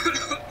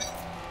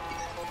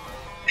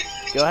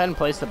 Go ahead and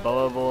place the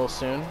boa bowl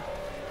soon,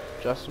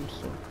 Justin.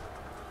 Soon.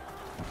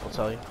 I'll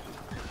tell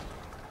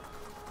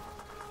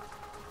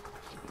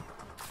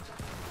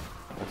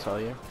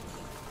you.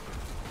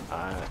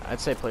 I'd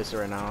say place it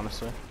right now,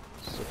 honestly.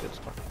 It's a good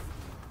spot.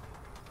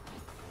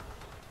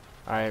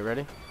 Alright,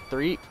 ready?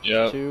 3,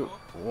 2,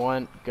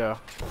 1, go.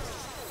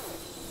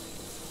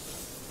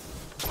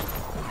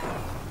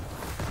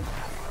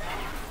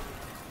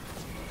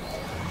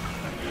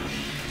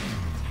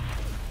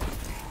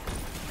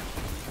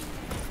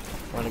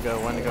 When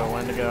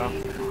to go.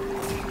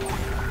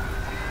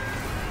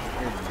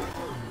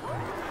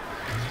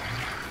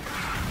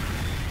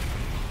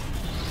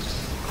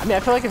 I mean, I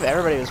feel like if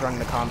everybody was running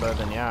the combo,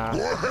 then yeah.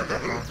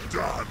 Well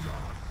done!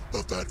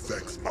 But that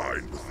Vex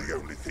mine was the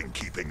only thing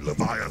keeping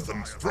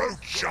Leviathan's throat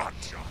shut.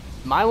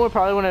 Mine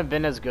wouldn't have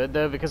been as good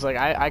though, because like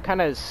I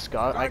kind of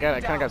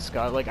got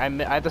scuffed. Like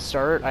at the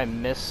start I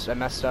messed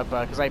up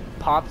because I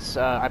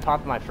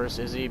popped my first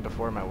Izzy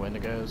before my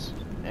Wendigos,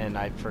 and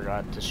I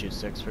forgot to shoot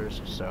 6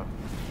 first, so.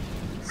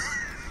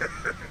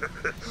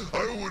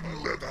 I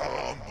wouldn't let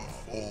harm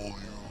befall you.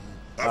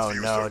 Oh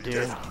no,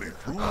 dude.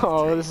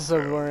 Oh, this is so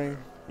boring.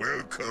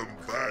 Welcome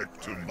back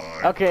to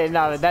my... Okay,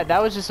 no,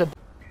 that was just a...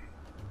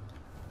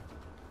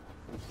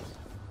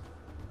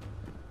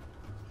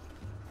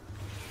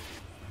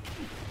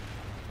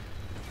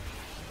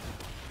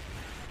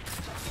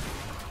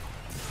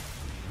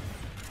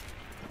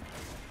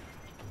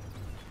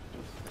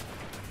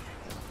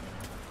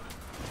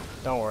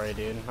 Don't worry,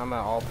 dude. I'm an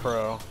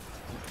all-pro.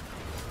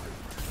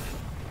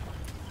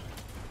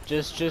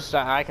 Just,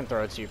 I can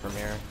throw it to you from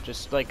here.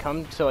 Just, like,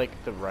 come to, like,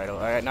 the right.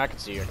 Alright, now I can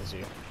see you, you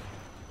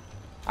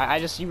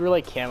were,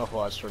 like,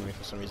 camouflaged for me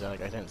for some reason.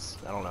 Like, I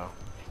don't know.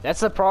 That's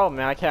the problem,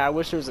 man. I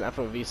wish there was an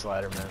FOV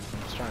slider, man.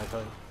 I'm just trying to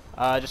tell you.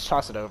 Just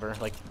toss it over.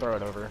 Like, throw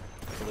it over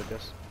to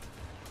Lucas.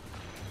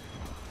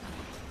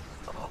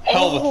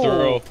 Hell of a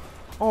throw.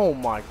 Oh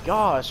my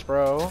gosh,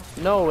 bro.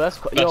 No, that's...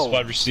 Best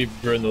wide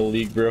receiver in the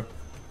league, bro.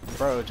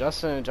 Bro,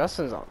 Justin's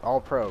all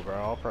pro,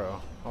 bro.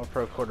 All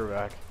pro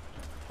quarterback.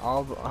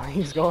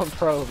 He's going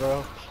pro,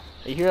 bro.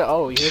 You hear?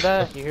 Oh, you hear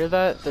that? You hear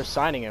that? They're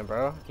signing him,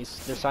 bro.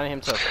 They're signing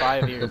him to a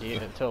 5-year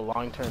deal, to a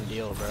long-term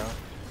deal, bro.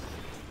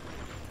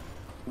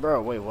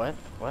 Bro, wait, what?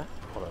 What?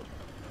 Hold up.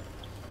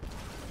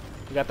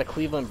 We got the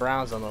Cleveland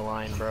Browns on the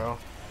line, bro.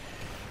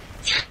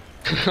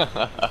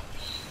 The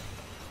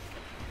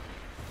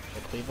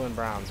Cleveland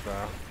Browns, bro.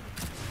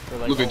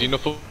 Like, Luca, oh. do you know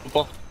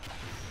football?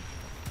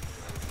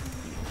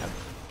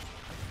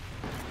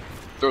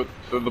 Throw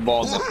the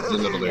ball in the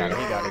middle He there.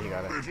 got it.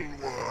 Little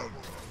one.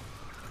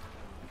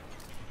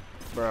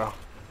 Bro.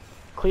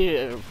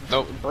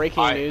 Nope.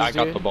 Breaking news, I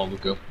got dude. the ball,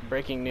 Luca.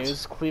 Breaking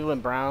news.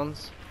 Cleveland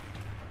Browns.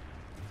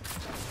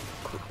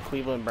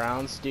 Cleveland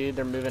Browns, dude.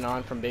 They're moving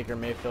on from Baker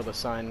Mayfield to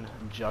sign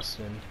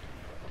Justin.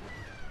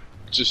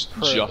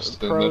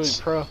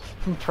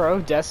 Pro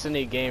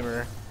Destiny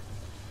Gamer.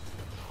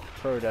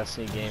 Pro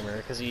Destiny Gamer,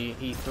 because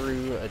he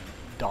threw a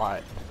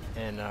dot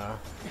in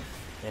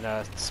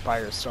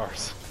Spire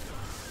Stars.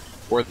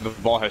 Where the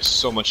ball has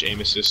so much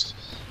aim assist.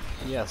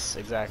 Yes,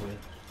 exactly.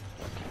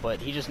 But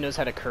he just knows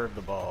how to curve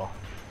the ball.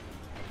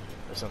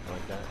 Or something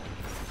like that.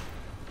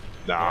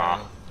 Nah.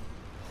 Yeah.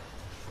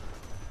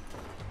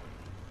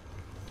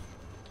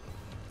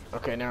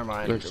 Okay, never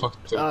mind.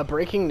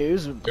 Breaking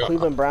news,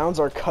 Cleveland Browns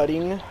are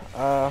cutting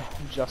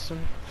Justin.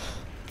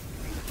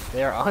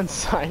 They are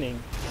unsigning.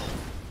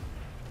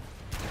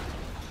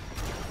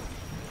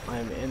 I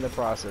am in the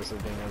process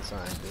of being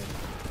unsigned, dude.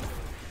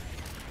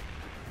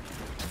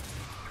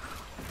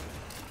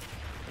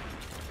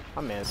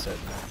 My man said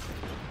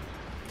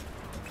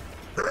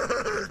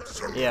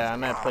that. Yeah,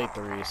 I'm at plate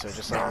 3, so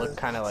just like look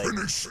kind of like.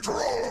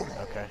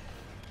 Okay.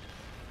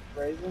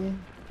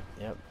 Raven?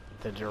 Yep.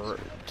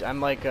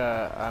 I'm like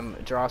I'm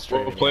draw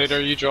straight. What plate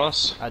are you,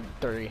 Joss?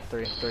 3.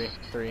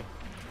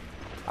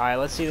 Alright,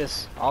 let's see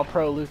this. All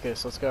pro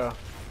Lucas, let's go.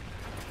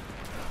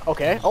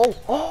 Okay.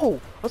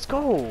 Oh! Let's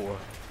go!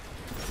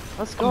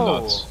 Let's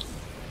go!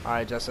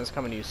 Alright, Justin, it's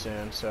coming to you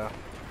soon, so.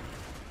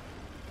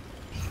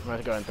 I'm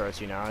gonna go ahead and throw it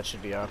to you now. It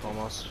should be up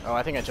almost. Oh,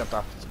 I think I jumped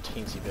off a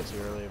teensy bit too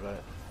early,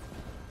 but.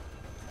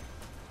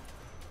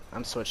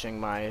 I'm switching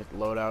my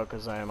loadout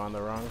because I am on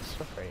the wrong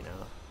stuff right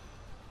now.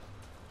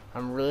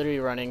 I'm literally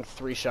running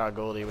 3-shot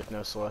Goldie with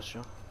no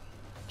Celestial.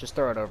 Just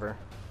throw it over.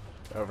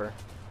 Over.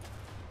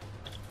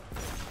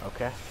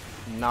 Okay.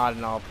 Not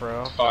an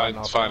all-pro. Fine,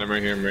 it's fine. I'm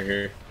right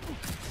here.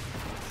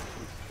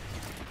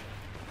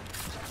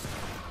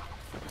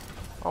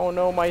 Oh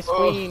no, my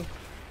screen!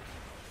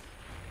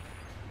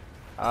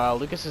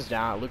 Lucas is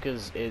down.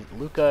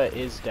 Luca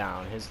is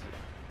down.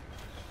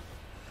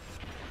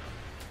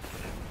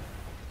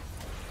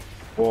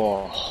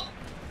 Whoa.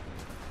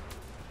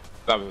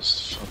 That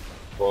was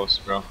close,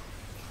 bro.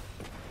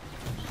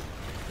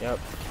 Yep.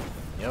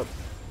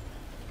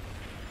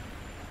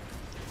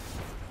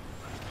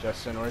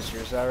 Justin, where's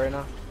yours at right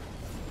now?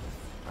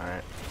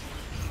 Alright.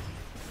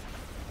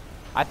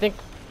 I think...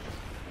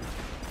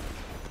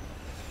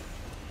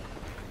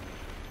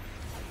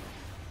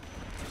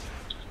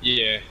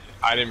 Yeah,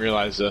 I didn't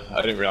realize it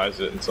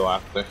until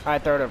after.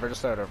 Alright, throw it over.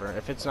 Just throw it over.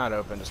 If it's not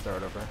open, just throw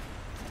it over.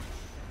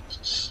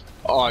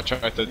 Oh, I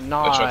tried to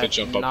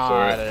jump up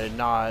for it.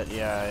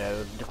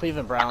 Yeah. The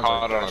Cleveland Browns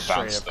are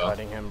straight up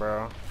cutting him,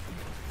 bro.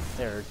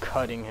 They're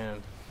cutting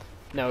him.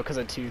 No, because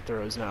of 2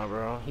 throws now,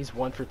 bro. He's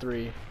 1 for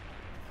 3.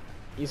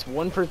 He's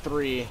 1 for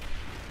 3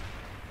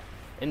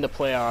 in the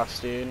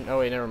playoffs, dude. Oh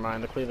wait, never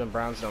mind. The Cleveland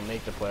Browns don't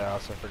make the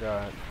playoffs. I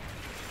forgot.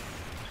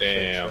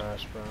 Damn.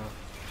 Trash, bro.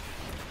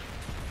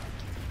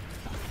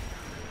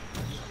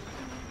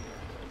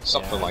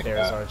 Something like that.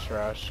 There's our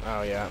trash.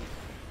 Oh yeah.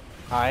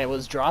 Alright,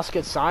 was Dross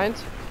get signed?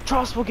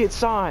 Dross will get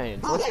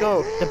signed! Let's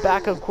go! The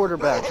backup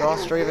quarterback,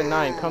 Dross Draven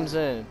 9, comes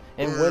in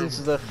and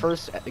wins the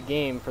first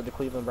game for the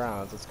Cleveland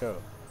Browns. Let's go.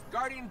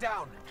 Guardian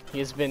down. He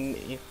has been...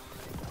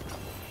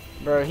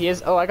 Bro, he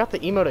is... Oh, I got the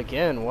emote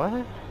again.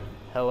 What?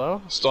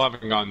 Hello? Still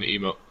haven't gotten the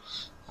emote.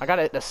 I got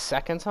it the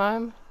second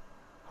time?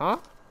 Huh?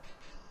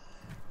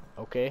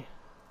 Okay.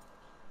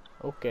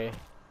 Okay.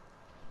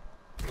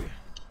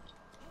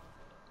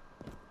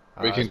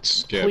 We can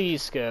skip.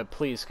 Please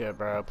skip,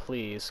 bro.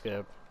 Please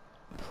skip,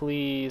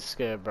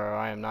 bro.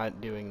 I am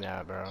not doing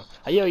that, bro.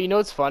 Yo, you know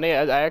what's funny?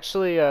 I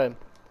actually,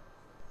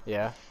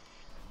 yeah.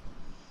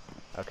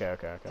 Okay.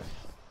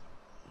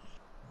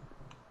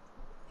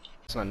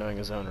 It's not knowing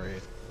his own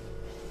read.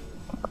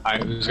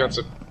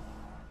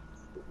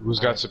 Who's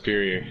got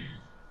superior?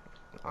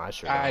 I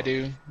sure. I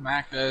do.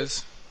 Mac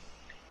does.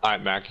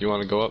 Alright, Mac, you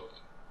want to go up?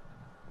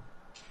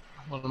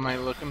 What am I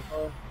looking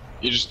for?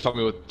 You just tell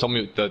me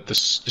the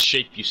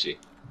shape you see.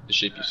 The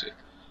shape you see.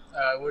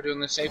 We're doing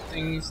the safe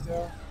thing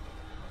still.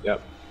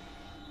 Yep.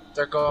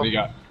 Circle. What do you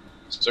got?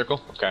 Circle?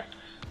 Okay.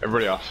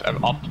 Everybody off.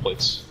 Off the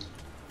plates.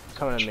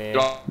 Coming to me.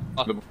 Draw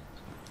the...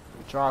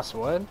 Dross,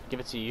 what? Give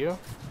it to you?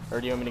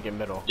 Or do you want me to get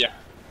middle? Yeah.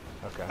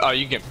 Okay. Oh,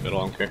 you can get middle,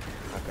 I don't care.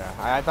 Okay.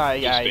 I thought,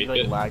 yeah, Just you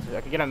like lagged.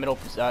 I could get on middle,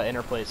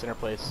 inner place.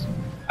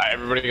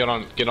 Everybody get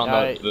on the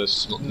Mac,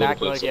 little like,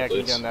 plates. yeah, can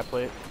you get on that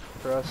plate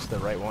for us? The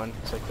right one.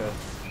 It's like the...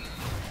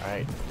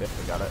 Alright,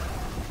 definitely got it.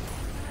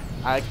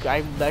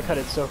 I cut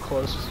it so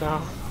close just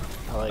now.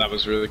 That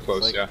was really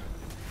close, like, yeah.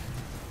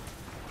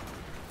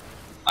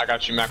 I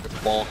got you, Mac, with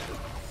the ball.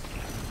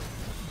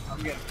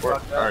 I'm getting Where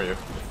fucked up. are you?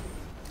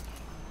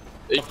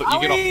 You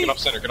get up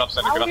center, get up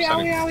center, get up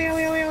center.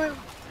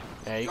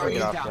 Yeah, you can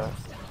get off that.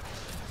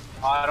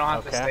 Oh, I don't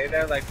have to Okay. stay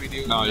there like we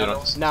do. No, you another don't.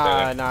 one? Stay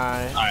Nah, there.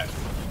 nah. Alright.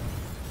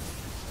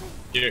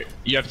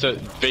 You have to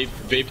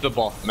vape the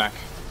ball, Mac.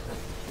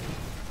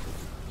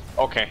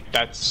 Okay,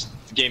 that's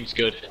the game's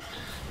good.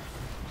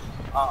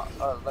 Alright,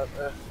 Do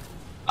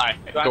I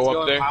have to go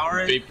go up there,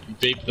 empower it?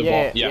 vape the Yeah,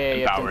 ball. Yeah,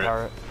 you have to empower it.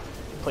 empower it.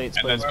 Plates,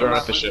 And then plates. throw it Where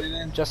at the am I ship. putting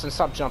it in? Justin,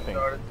 stop jumping.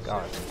 Throw it at the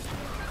God.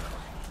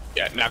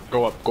 Yeah, now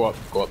go up.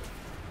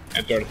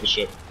 And throw it at the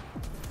ship.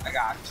 I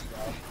got you,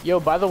 bro. Yo,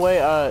 by the way,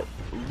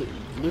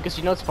 Lucas,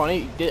 you know what's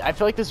funny? I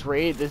feel like this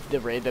raid,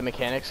 the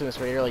mechanics in this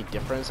raid are like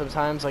different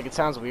sometimes. Like it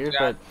sounds weird,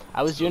 Yeah, but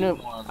I was doing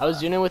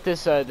it with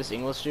this this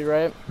English dude,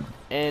 right?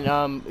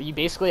 And you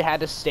basically had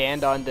to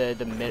stand on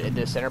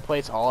the center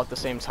plates all at the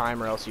same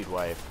time, or else you'd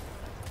wipe.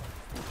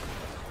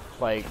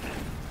 Like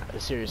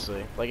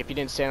seriously, like if you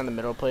didn't stand on the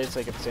middle plates,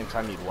 like at the same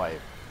time, you'd wipe.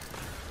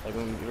 Like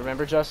when you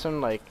remember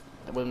Justin, like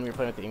when we were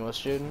playing with the English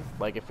student,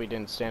 like if we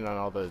didn't stand on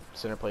all the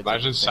center plates. at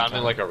Imagine the same sounding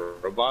time. like a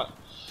robot.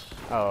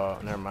 Oh,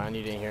 never mind.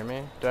 You didn't hear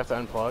me. Do I have to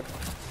unplug?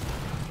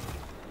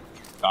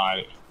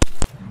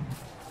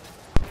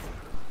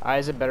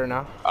 Is it better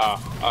now?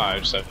 I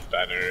just have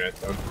bad internet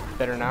though.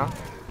 Better now?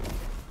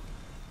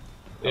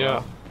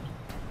 Yeah.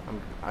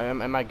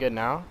 Am I good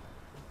now?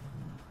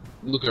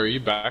 Luke, are you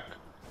back?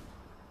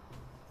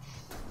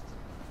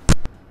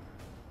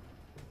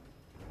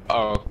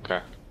 Oh,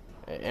 okay.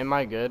 Am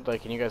I good?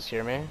 Like, can you guys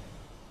hear me?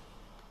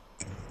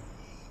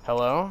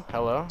 Hello?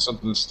 Hello?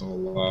 Something's still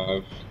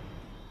alive.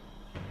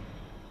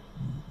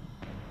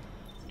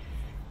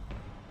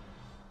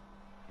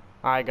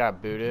 I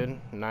got booted.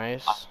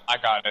 Nice. I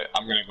got it.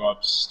 I'm gonna go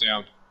up. Stay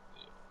on.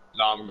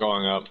 No, I'm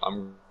going up.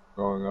 I'm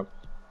going up.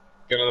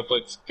 Get on the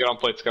plates. Get on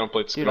plates. Get on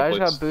plates. Dude, get on I just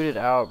plates. got booted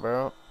out,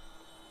 bro.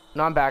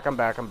 No, I'm back. I'm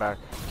back.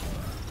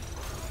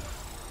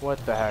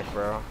 What the heck,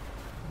 bro?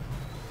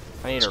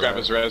 I need Just a grab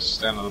res. his res.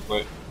 Stand on the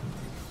plate.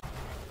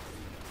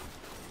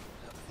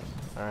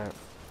 Alright.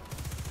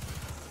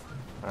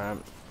 Alright.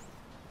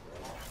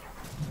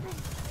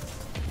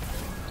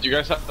 Do you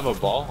guys have a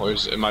ball, or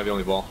am I the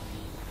only ball?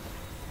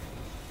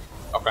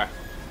 Okay.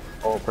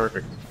 Oh,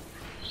 perfect.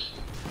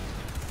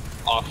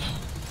 Off.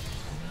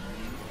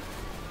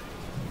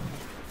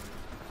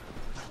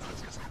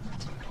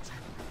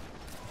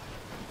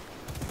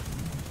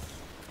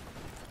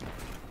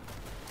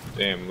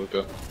 Damn,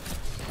 Luca.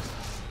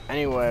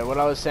 Anyway, what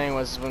I was saying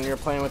was when we were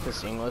playing with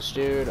this English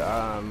dude,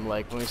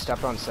 like when we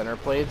stepped on center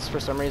plates, for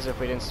some reason if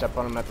we didn't step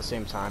on them at the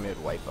same time, it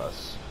would wipe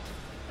us.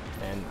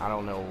 And I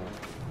don't know.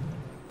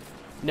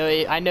 No,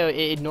 I know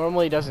it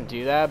normally doesn't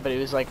do that, but it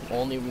was like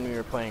only when we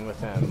were playing with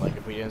him. Like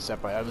if we didn't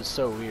step on, it was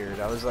so weird.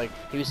 I was like,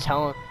 he was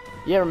telling,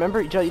 yeah,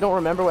 remember, Joe, you don't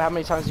remember how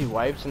many times he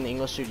wiped and the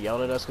English dude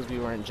yelled at us because we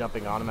weren't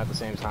jumping on him at the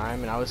same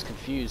time, and I was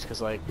confused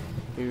because like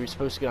we were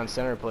supposed to get on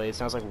center plates,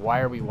 and I was like,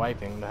 why are we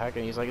wiping? The heck?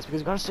 And he's like, it's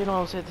because we gotta stay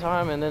on at the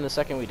time. And then the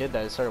second we did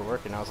that, it started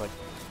working. I was like,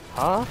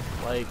 huh?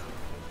 Like,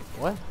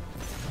 what?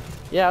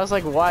 Yeah, I was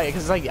like, why?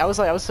 Because like I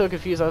was so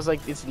confused. I was like,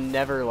 it's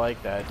never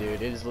like that,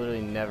 dude. It is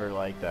literally never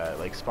like that.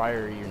 Like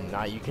Spire,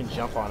 you can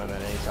jump on him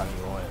at any time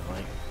you want.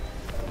 Like,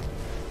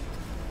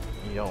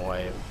 you don't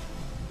wipe.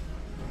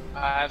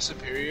 I have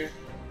Superior.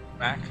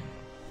 Mac.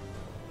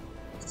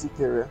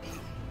 Superior.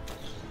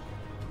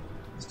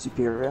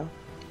 Superior.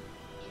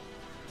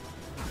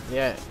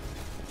 Yeah.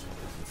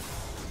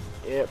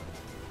 Yep.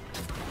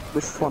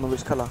 Which one?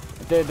 Which color?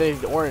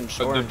 The orange.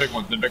 The Orange. big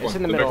one. The big It's one.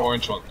 in the The big middle.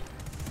 orange one.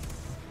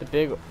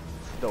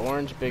 The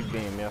orange big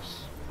beam.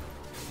 Yes.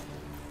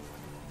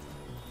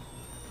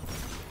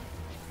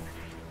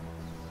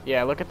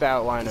 Yeah, look at the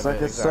outline It's of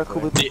like it. a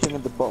circle with The- a thing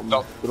at the bottom. No,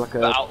 with like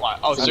the a outline.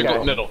 Oh, Okay.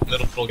 circle, middle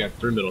again.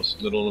 3 middles.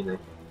 Middle of the room.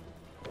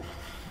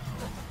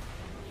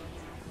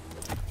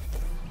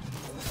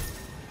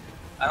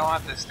 I don't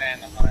have to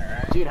stand on it,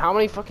 right? Dude, how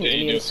many fucking Yeah, you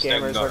Indian do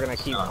stand scammers up. are gonna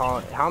keep No.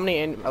 calling? How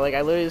many? Like,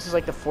 I literally, this is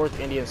like the 4th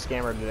Indian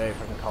scammer today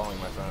fucking calling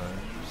my phone.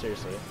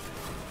 Seriously.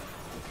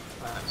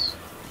 Nice.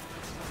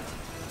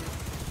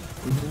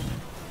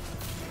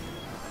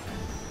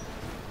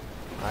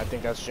 I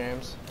think that's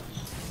James.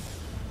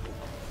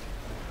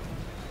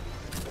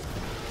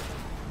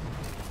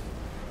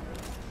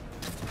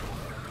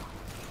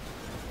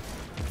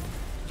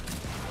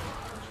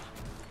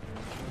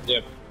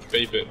 Yep.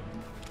 Vape it.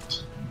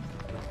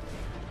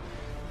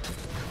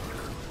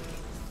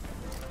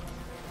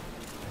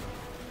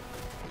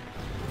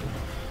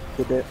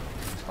 did it.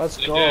 Let's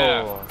go.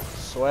 Yeah.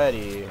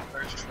 Sweaty.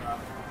 First try.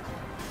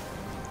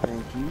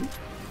 Thank you.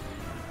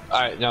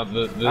 Alright, now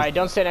the Alright,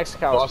 don't stay next to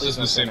Callus. boss Please is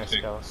don't the stay same next to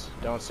thing. Callus.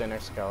 Don't stay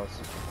next to Callus.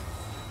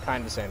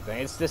 Kind of the same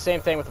thing. It's the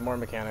same thing with more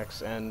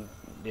mechanics, and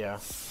yeah.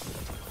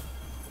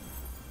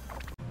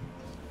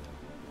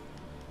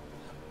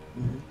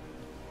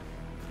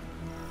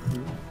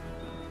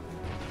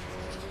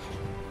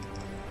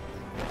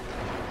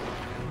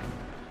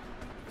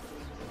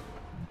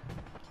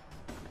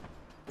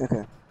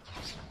 Okay.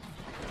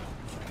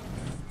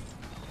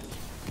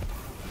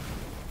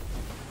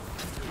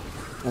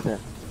 Okay.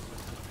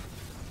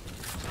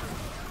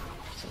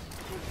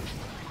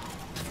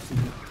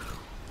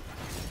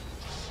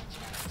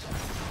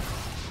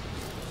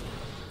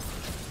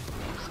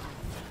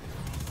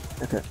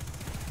 Okay.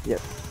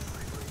 Yep.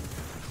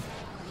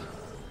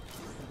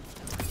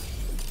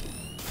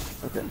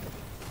 Okay.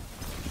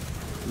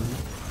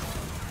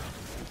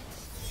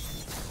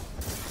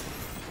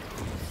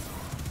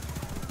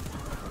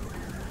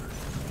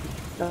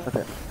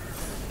 Okay.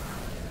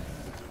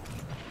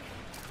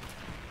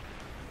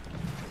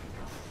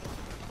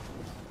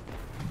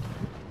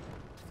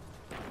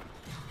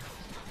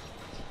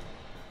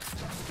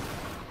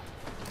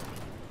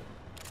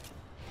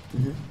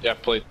 Yeah,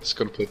 plates.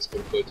 Go to plates. Go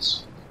to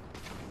plates.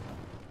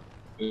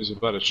 There's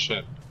about a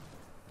shit.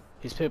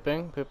 He's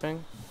pooping.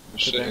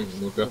 Shit. Okay.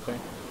 Pooping.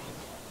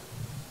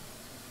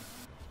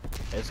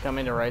 It's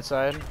coming to right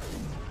side.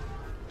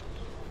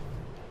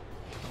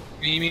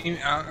 Me.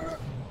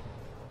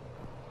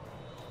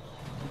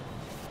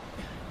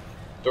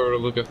 Throw it to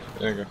Luca.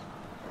 There you go.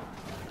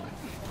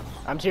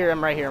 I'm here.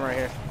 I'm right here.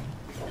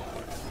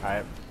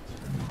 Alright.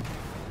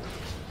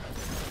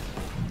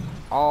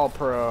 All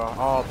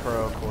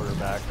pro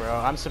quarterback, bro.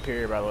 I'm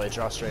superior, by the way.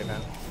 Draw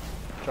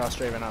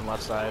Straven on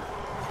left side.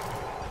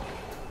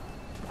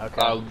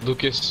 Okay.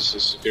 Lucas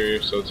is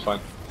superior, so it's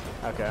fine.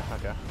 Okay.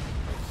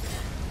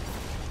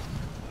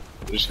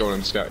 We're just going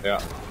in scout,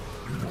 yeah.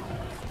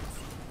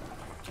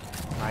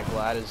 My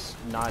Glad is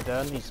not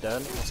dead. He's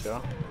dead. Let's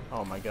go.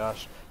 Oh my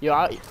gosh. Yo,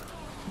 Alright.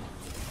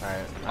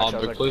 On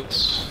big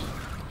plates.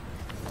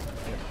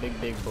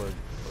 Big board.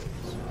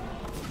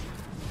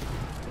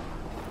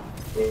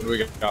 What do we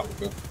got,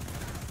 Luca?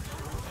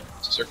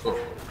 Circle.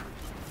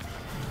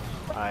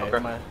 Alright,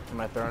 Okay.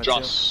 am I throwing it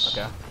Joss.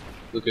 too? Okay.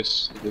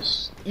 Lucas.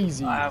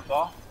 Easy. I have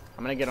ball.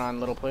 I'm gonna get on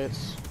little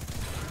plates.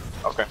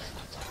 Okay.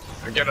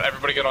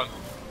 Everybody get on.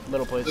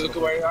 Little plates. Luca,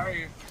 where are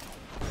you?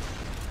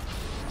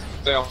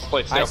 Stay on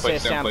plates, Stay on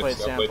plates.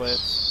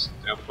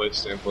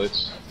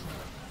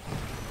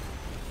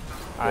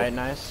 Alright,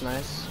 nice.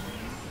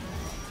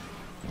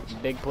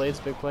 Big plates.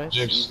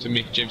 James to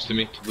me,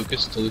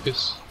 to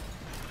Lucas.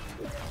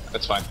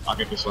 That's fine, I'll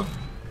get this one.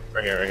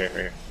 Right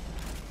here.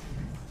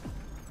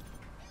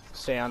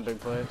 Stay on big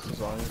plates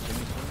as long as you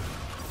need to.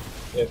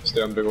 Yeah,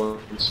 stay on big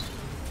ones.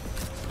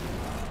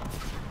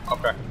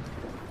 Okay.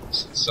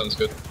 Sounds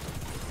good.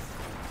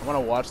 I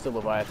wanna watch the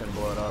Leviathan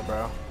blow it up,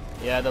 bro.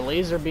 Yeah, the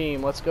laser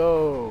beam, let's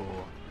go!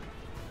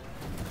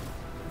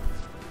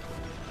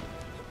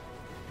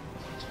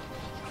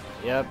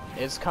 Yep,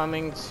 it's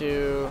coming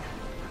to...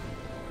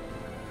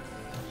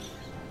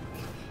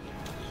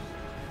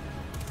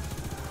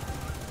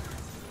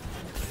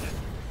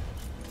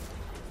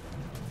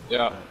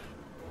 Yeah.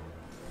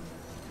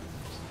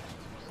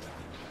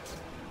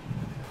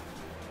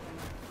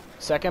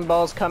 Second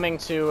ball's coming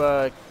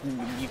to,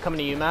 you coming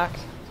to you, Mac?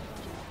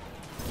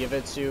 Give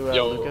it to,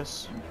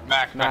 Lucas.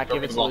 Mac, give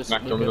give it it to the ball.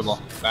 Mac, throw me the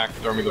ball. Mac,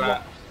 throw me the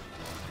ball.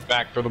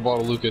 Mac, throw the ball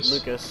to Lucas.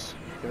 Lucas.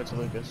 Give it to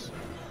Lucas.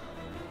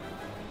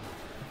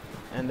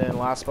 And then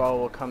last ball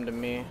will come to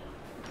me.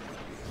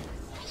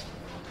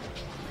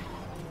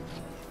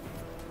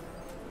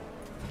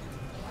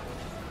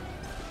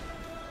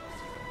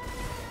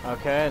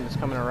 Okay, and it's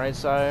coming to right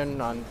side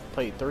on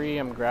plate 3.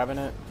 I'm grabbing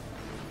it.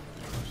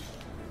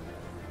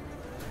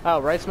 Oh,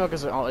 right smoke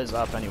is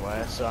up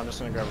anyway, so I'm just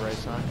gonna grab right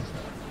side.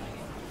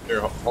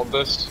 Here, hold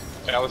this.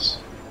 Callus.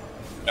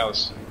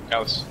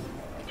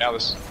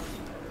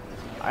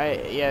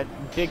 Yeah,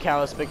 big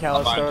callus, throw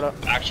it up.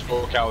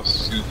 Actual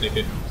Callus is gonna take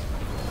it.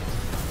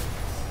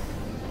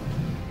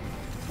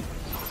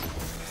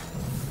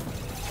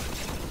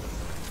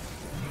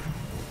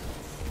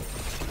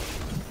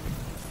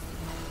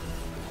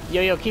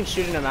 Yo, keep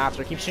shooting him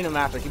after. Keep shooting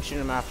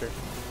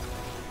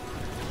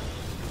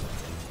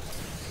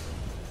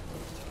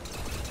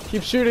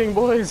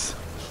boys.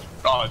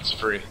 Oh, it's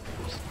free.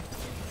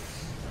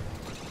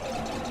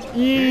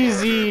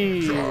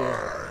 Easy.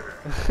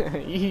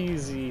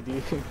 Easy,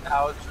 dude.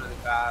 That was really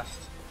fast.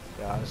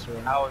 Gosh,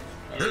 That was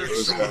It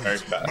was very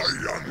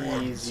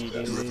fast. easy,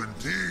 dude.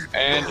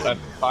 And I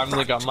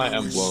finally got my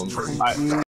emblem.